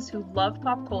best friends who love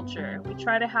pop culture. We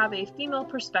try to have a female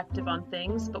perspective on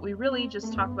things, but we really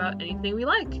just talk about anything we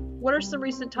like. What are some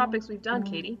recent topics we've done,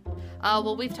 Katie?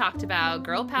 Well, we've talked about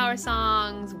girl power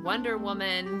songs, Wonder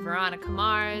Woman, Veronica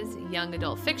Mars, young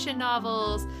adult fiction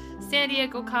novels, San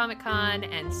Diego Comic-Con,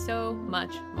 and so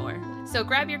much more. So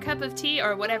grab your cup of tea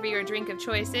or whatever your drink of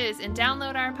choice is and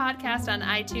download our podcast on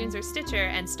iTunes or Stitcher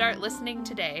and start listening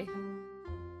today.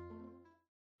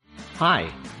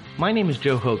 Hi, my name is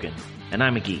Joe Hogan, and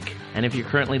I'm a geek. And if you're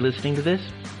currently listening to this,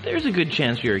 there's a good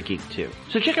chance you're a geek too.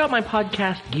 So check out my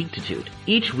podcast, Geektitude.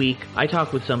 Each week, I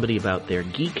talk with somebody about their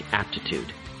geek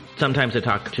aptitude. Sometimes I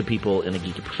talk to people in a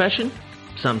geeky profession.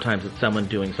 Sometimes it's someone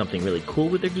doing something really cool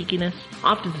with their geekiness.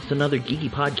 Often it's another geeky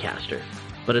podcaster.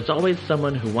 But it's always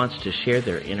someone who wants to share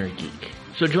their inner geek.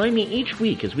 So join me each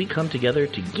week as we come together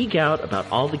to geek out about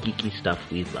all the geeky stuff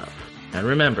we love. And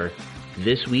remember,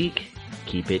 this week,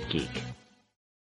 keep it geek.